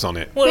 with herbs on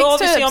it. Well, Mixed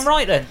obviously herbs. I'm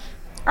right then.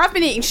 I've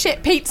been eating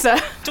shit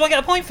pizza. Do I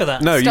get a point for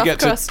that? No, you Stuffed get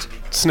crust. to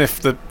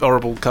sniff the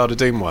horrible card of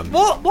doom one.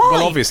 What? Why?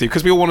 Well, obviously,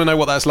 because we all want to know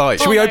what that's like.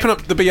 Should we open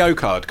up the BO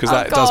card? Because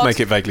that does God. make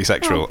it vaguely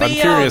sexual. Oh, I'm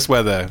BO. curious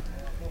whether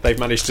they've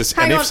managed to...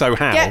 Hang and on. if so,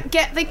 how?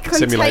 Get the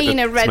simulate the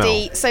container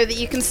ready smell. so that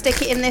you can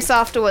stick it in this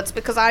afterwards,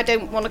 because I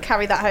don't want to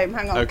carry that home.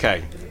 Hang on.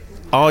 Okay.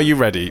 Are you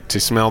ready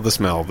to smell the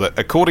smell that,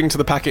 according to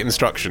the packet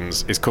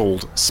instructions, is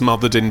called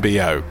smothered in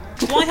BO?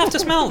 Do I have to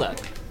smell that?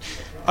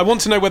 I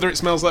want to know whether it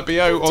smells like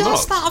BO or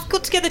Does not. that? I've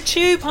got to get the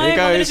tube home. Here I'm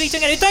going goes. to be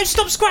doing it. Don't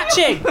stop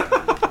scratching!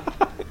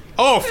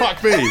 Oh,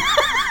 fuck me.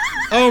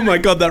 Oh my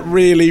god, that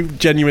really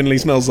genuinely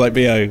smells like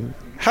BO.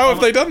 How have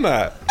they done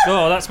that?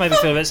 Oh, that's made me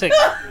feel a bit sick.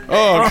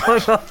 Oh,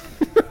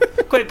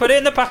 Quick, put it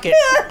in the packet.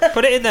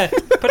 Put it in there.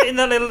 Put it in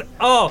the little...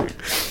 Oh,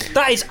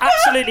 that is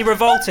absolutely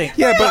revolting.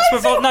 Yeah, but-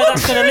 That's no,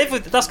 that's going to live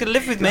with... That's going to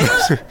live with me.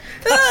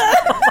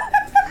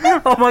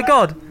 Oh my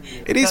god.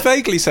 it is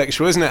vaguely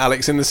sexual, isn't it,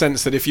 Alex, in the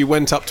sense that if you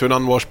went up to an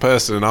unwashed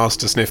person and asked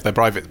to sniff their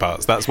private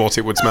parts, that's what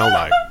it would smell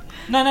like.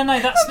 No,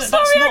 that's I'm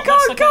sorry, I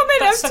can't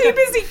comment. I'm too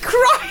busy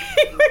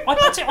crying. I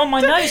put it on my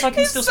nose. I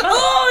can still smell it.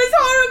 Oh, it's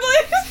horrible.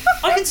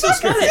 I can still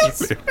smell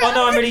it. Oh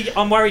no,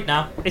 I'm worried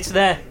now. It's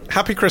there.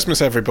 Happy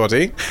Christmas,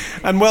 everybody,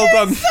 and well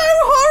done. So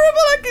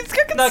horrible. I can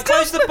No, stop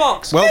close the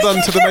box. Well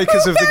done to the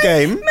makers of the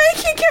game.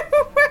 Make it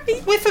go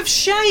away. Whiff of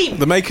shame.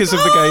 The makers of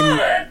the game,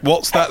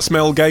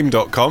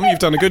 whatsthatsmellgame.com. You've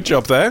done a good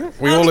job there.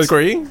 We all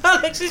agree.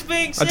 Alex is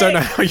being sick. I don't know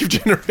how you've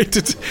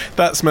generated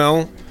that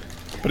smell,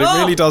 but it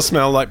really does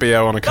smell like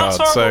BO on a card.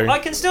 That's horrible. So I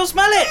can still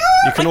smell it.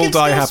 You can all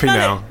die happy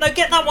now. No,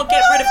 get that one.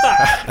 Get rid of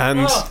that. And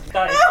that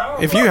is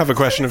horrible. if you have a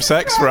question of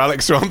sex for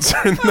Alex to answer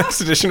in the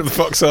next edition of the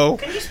Foxhole,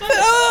 Can you smell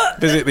it?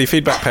 visit the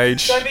feedback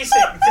page Don't be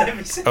sick. Don't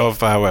be sick.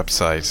 of our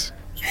website.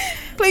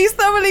 Please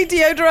thoroughly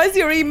deodorise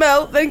your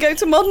email, then go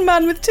to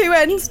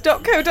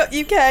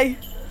modernmanwith2ns.co.uk.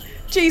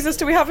 Jesus,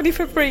 do we have any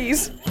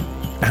Febreze?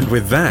 And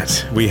with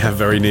that, we have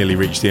very nearly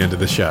reached the end of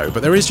the show.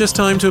 But there is just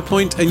time to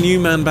appoint a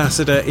new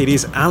ambassador. It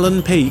is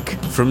Alan Peake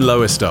from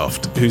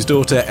Lowestoft, whose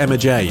daughter Emma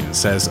Jane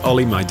says,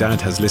 Ollie, my dad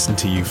has listened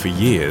to you for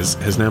years,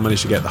 has now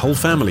managed to get the whole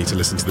family to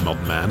listen to The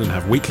Modern Man and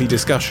have weekly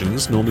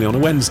discussions, normally on a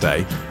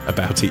Wednesday,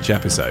 about each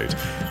episode.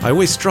 I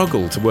always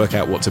struggle to work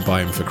out what to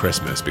buy him for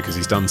Christmas because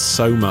he's done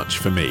so much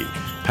for me.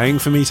 paying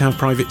for me to have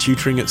private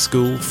tutoring at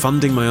school,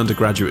 funding my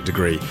undergraduate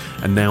degree,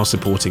 and now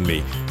supporting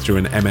me through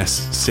an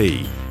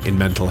MSc in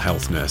mental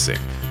health nursing.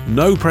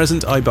 No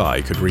present I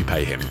buy could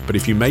repay him, but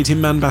if you made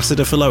him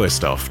ambassador for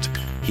Lowestoft,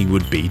 he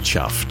would be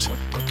chuffed.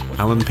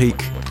 Alan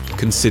Peake,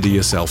 consider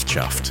yourself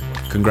chuffed.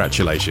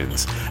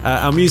 Congratulations.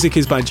 Our music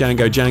is by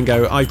Django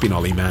Django. I've been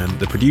Ollie Mann,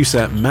 the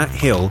producer Matt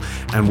Hill,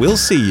 and we'll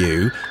see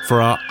you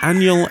for our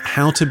annual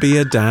How to Be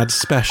a Dad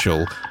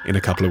special in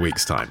a couple of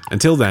weeks' time.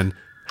 Until then,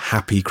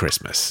 happy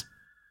Christmas.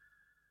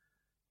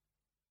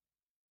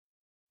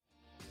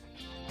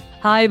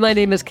 Hi, my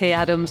name is Kay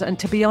Adams, and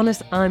to be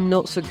honest, I'm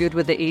not so good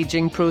with the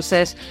ageing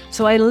process,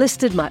 so I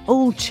enlisted my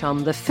old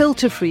chum, the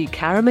filter-free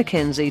Cara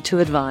McKenzie, to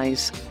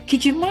advise.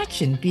 Could you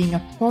imagine being a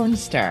porn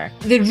star?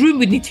 The room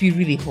would need to be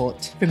really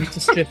hot for me to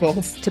strip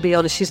off. To be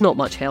honest, she's not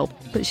much help,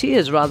 but she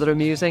is rather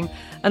amusing.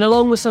 And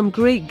along with some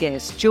great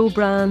guests, Joe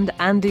Brand,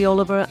 Andy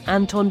Oliver,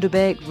 Anton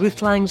Dubeck,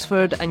 Ruth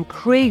Langsford and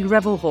Craig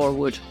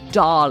Revel-Horwood,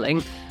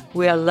 darling,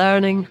 we are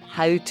learning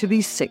how to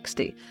be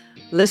 60.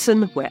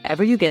 Listen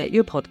wherever you get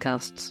your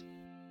podcasts.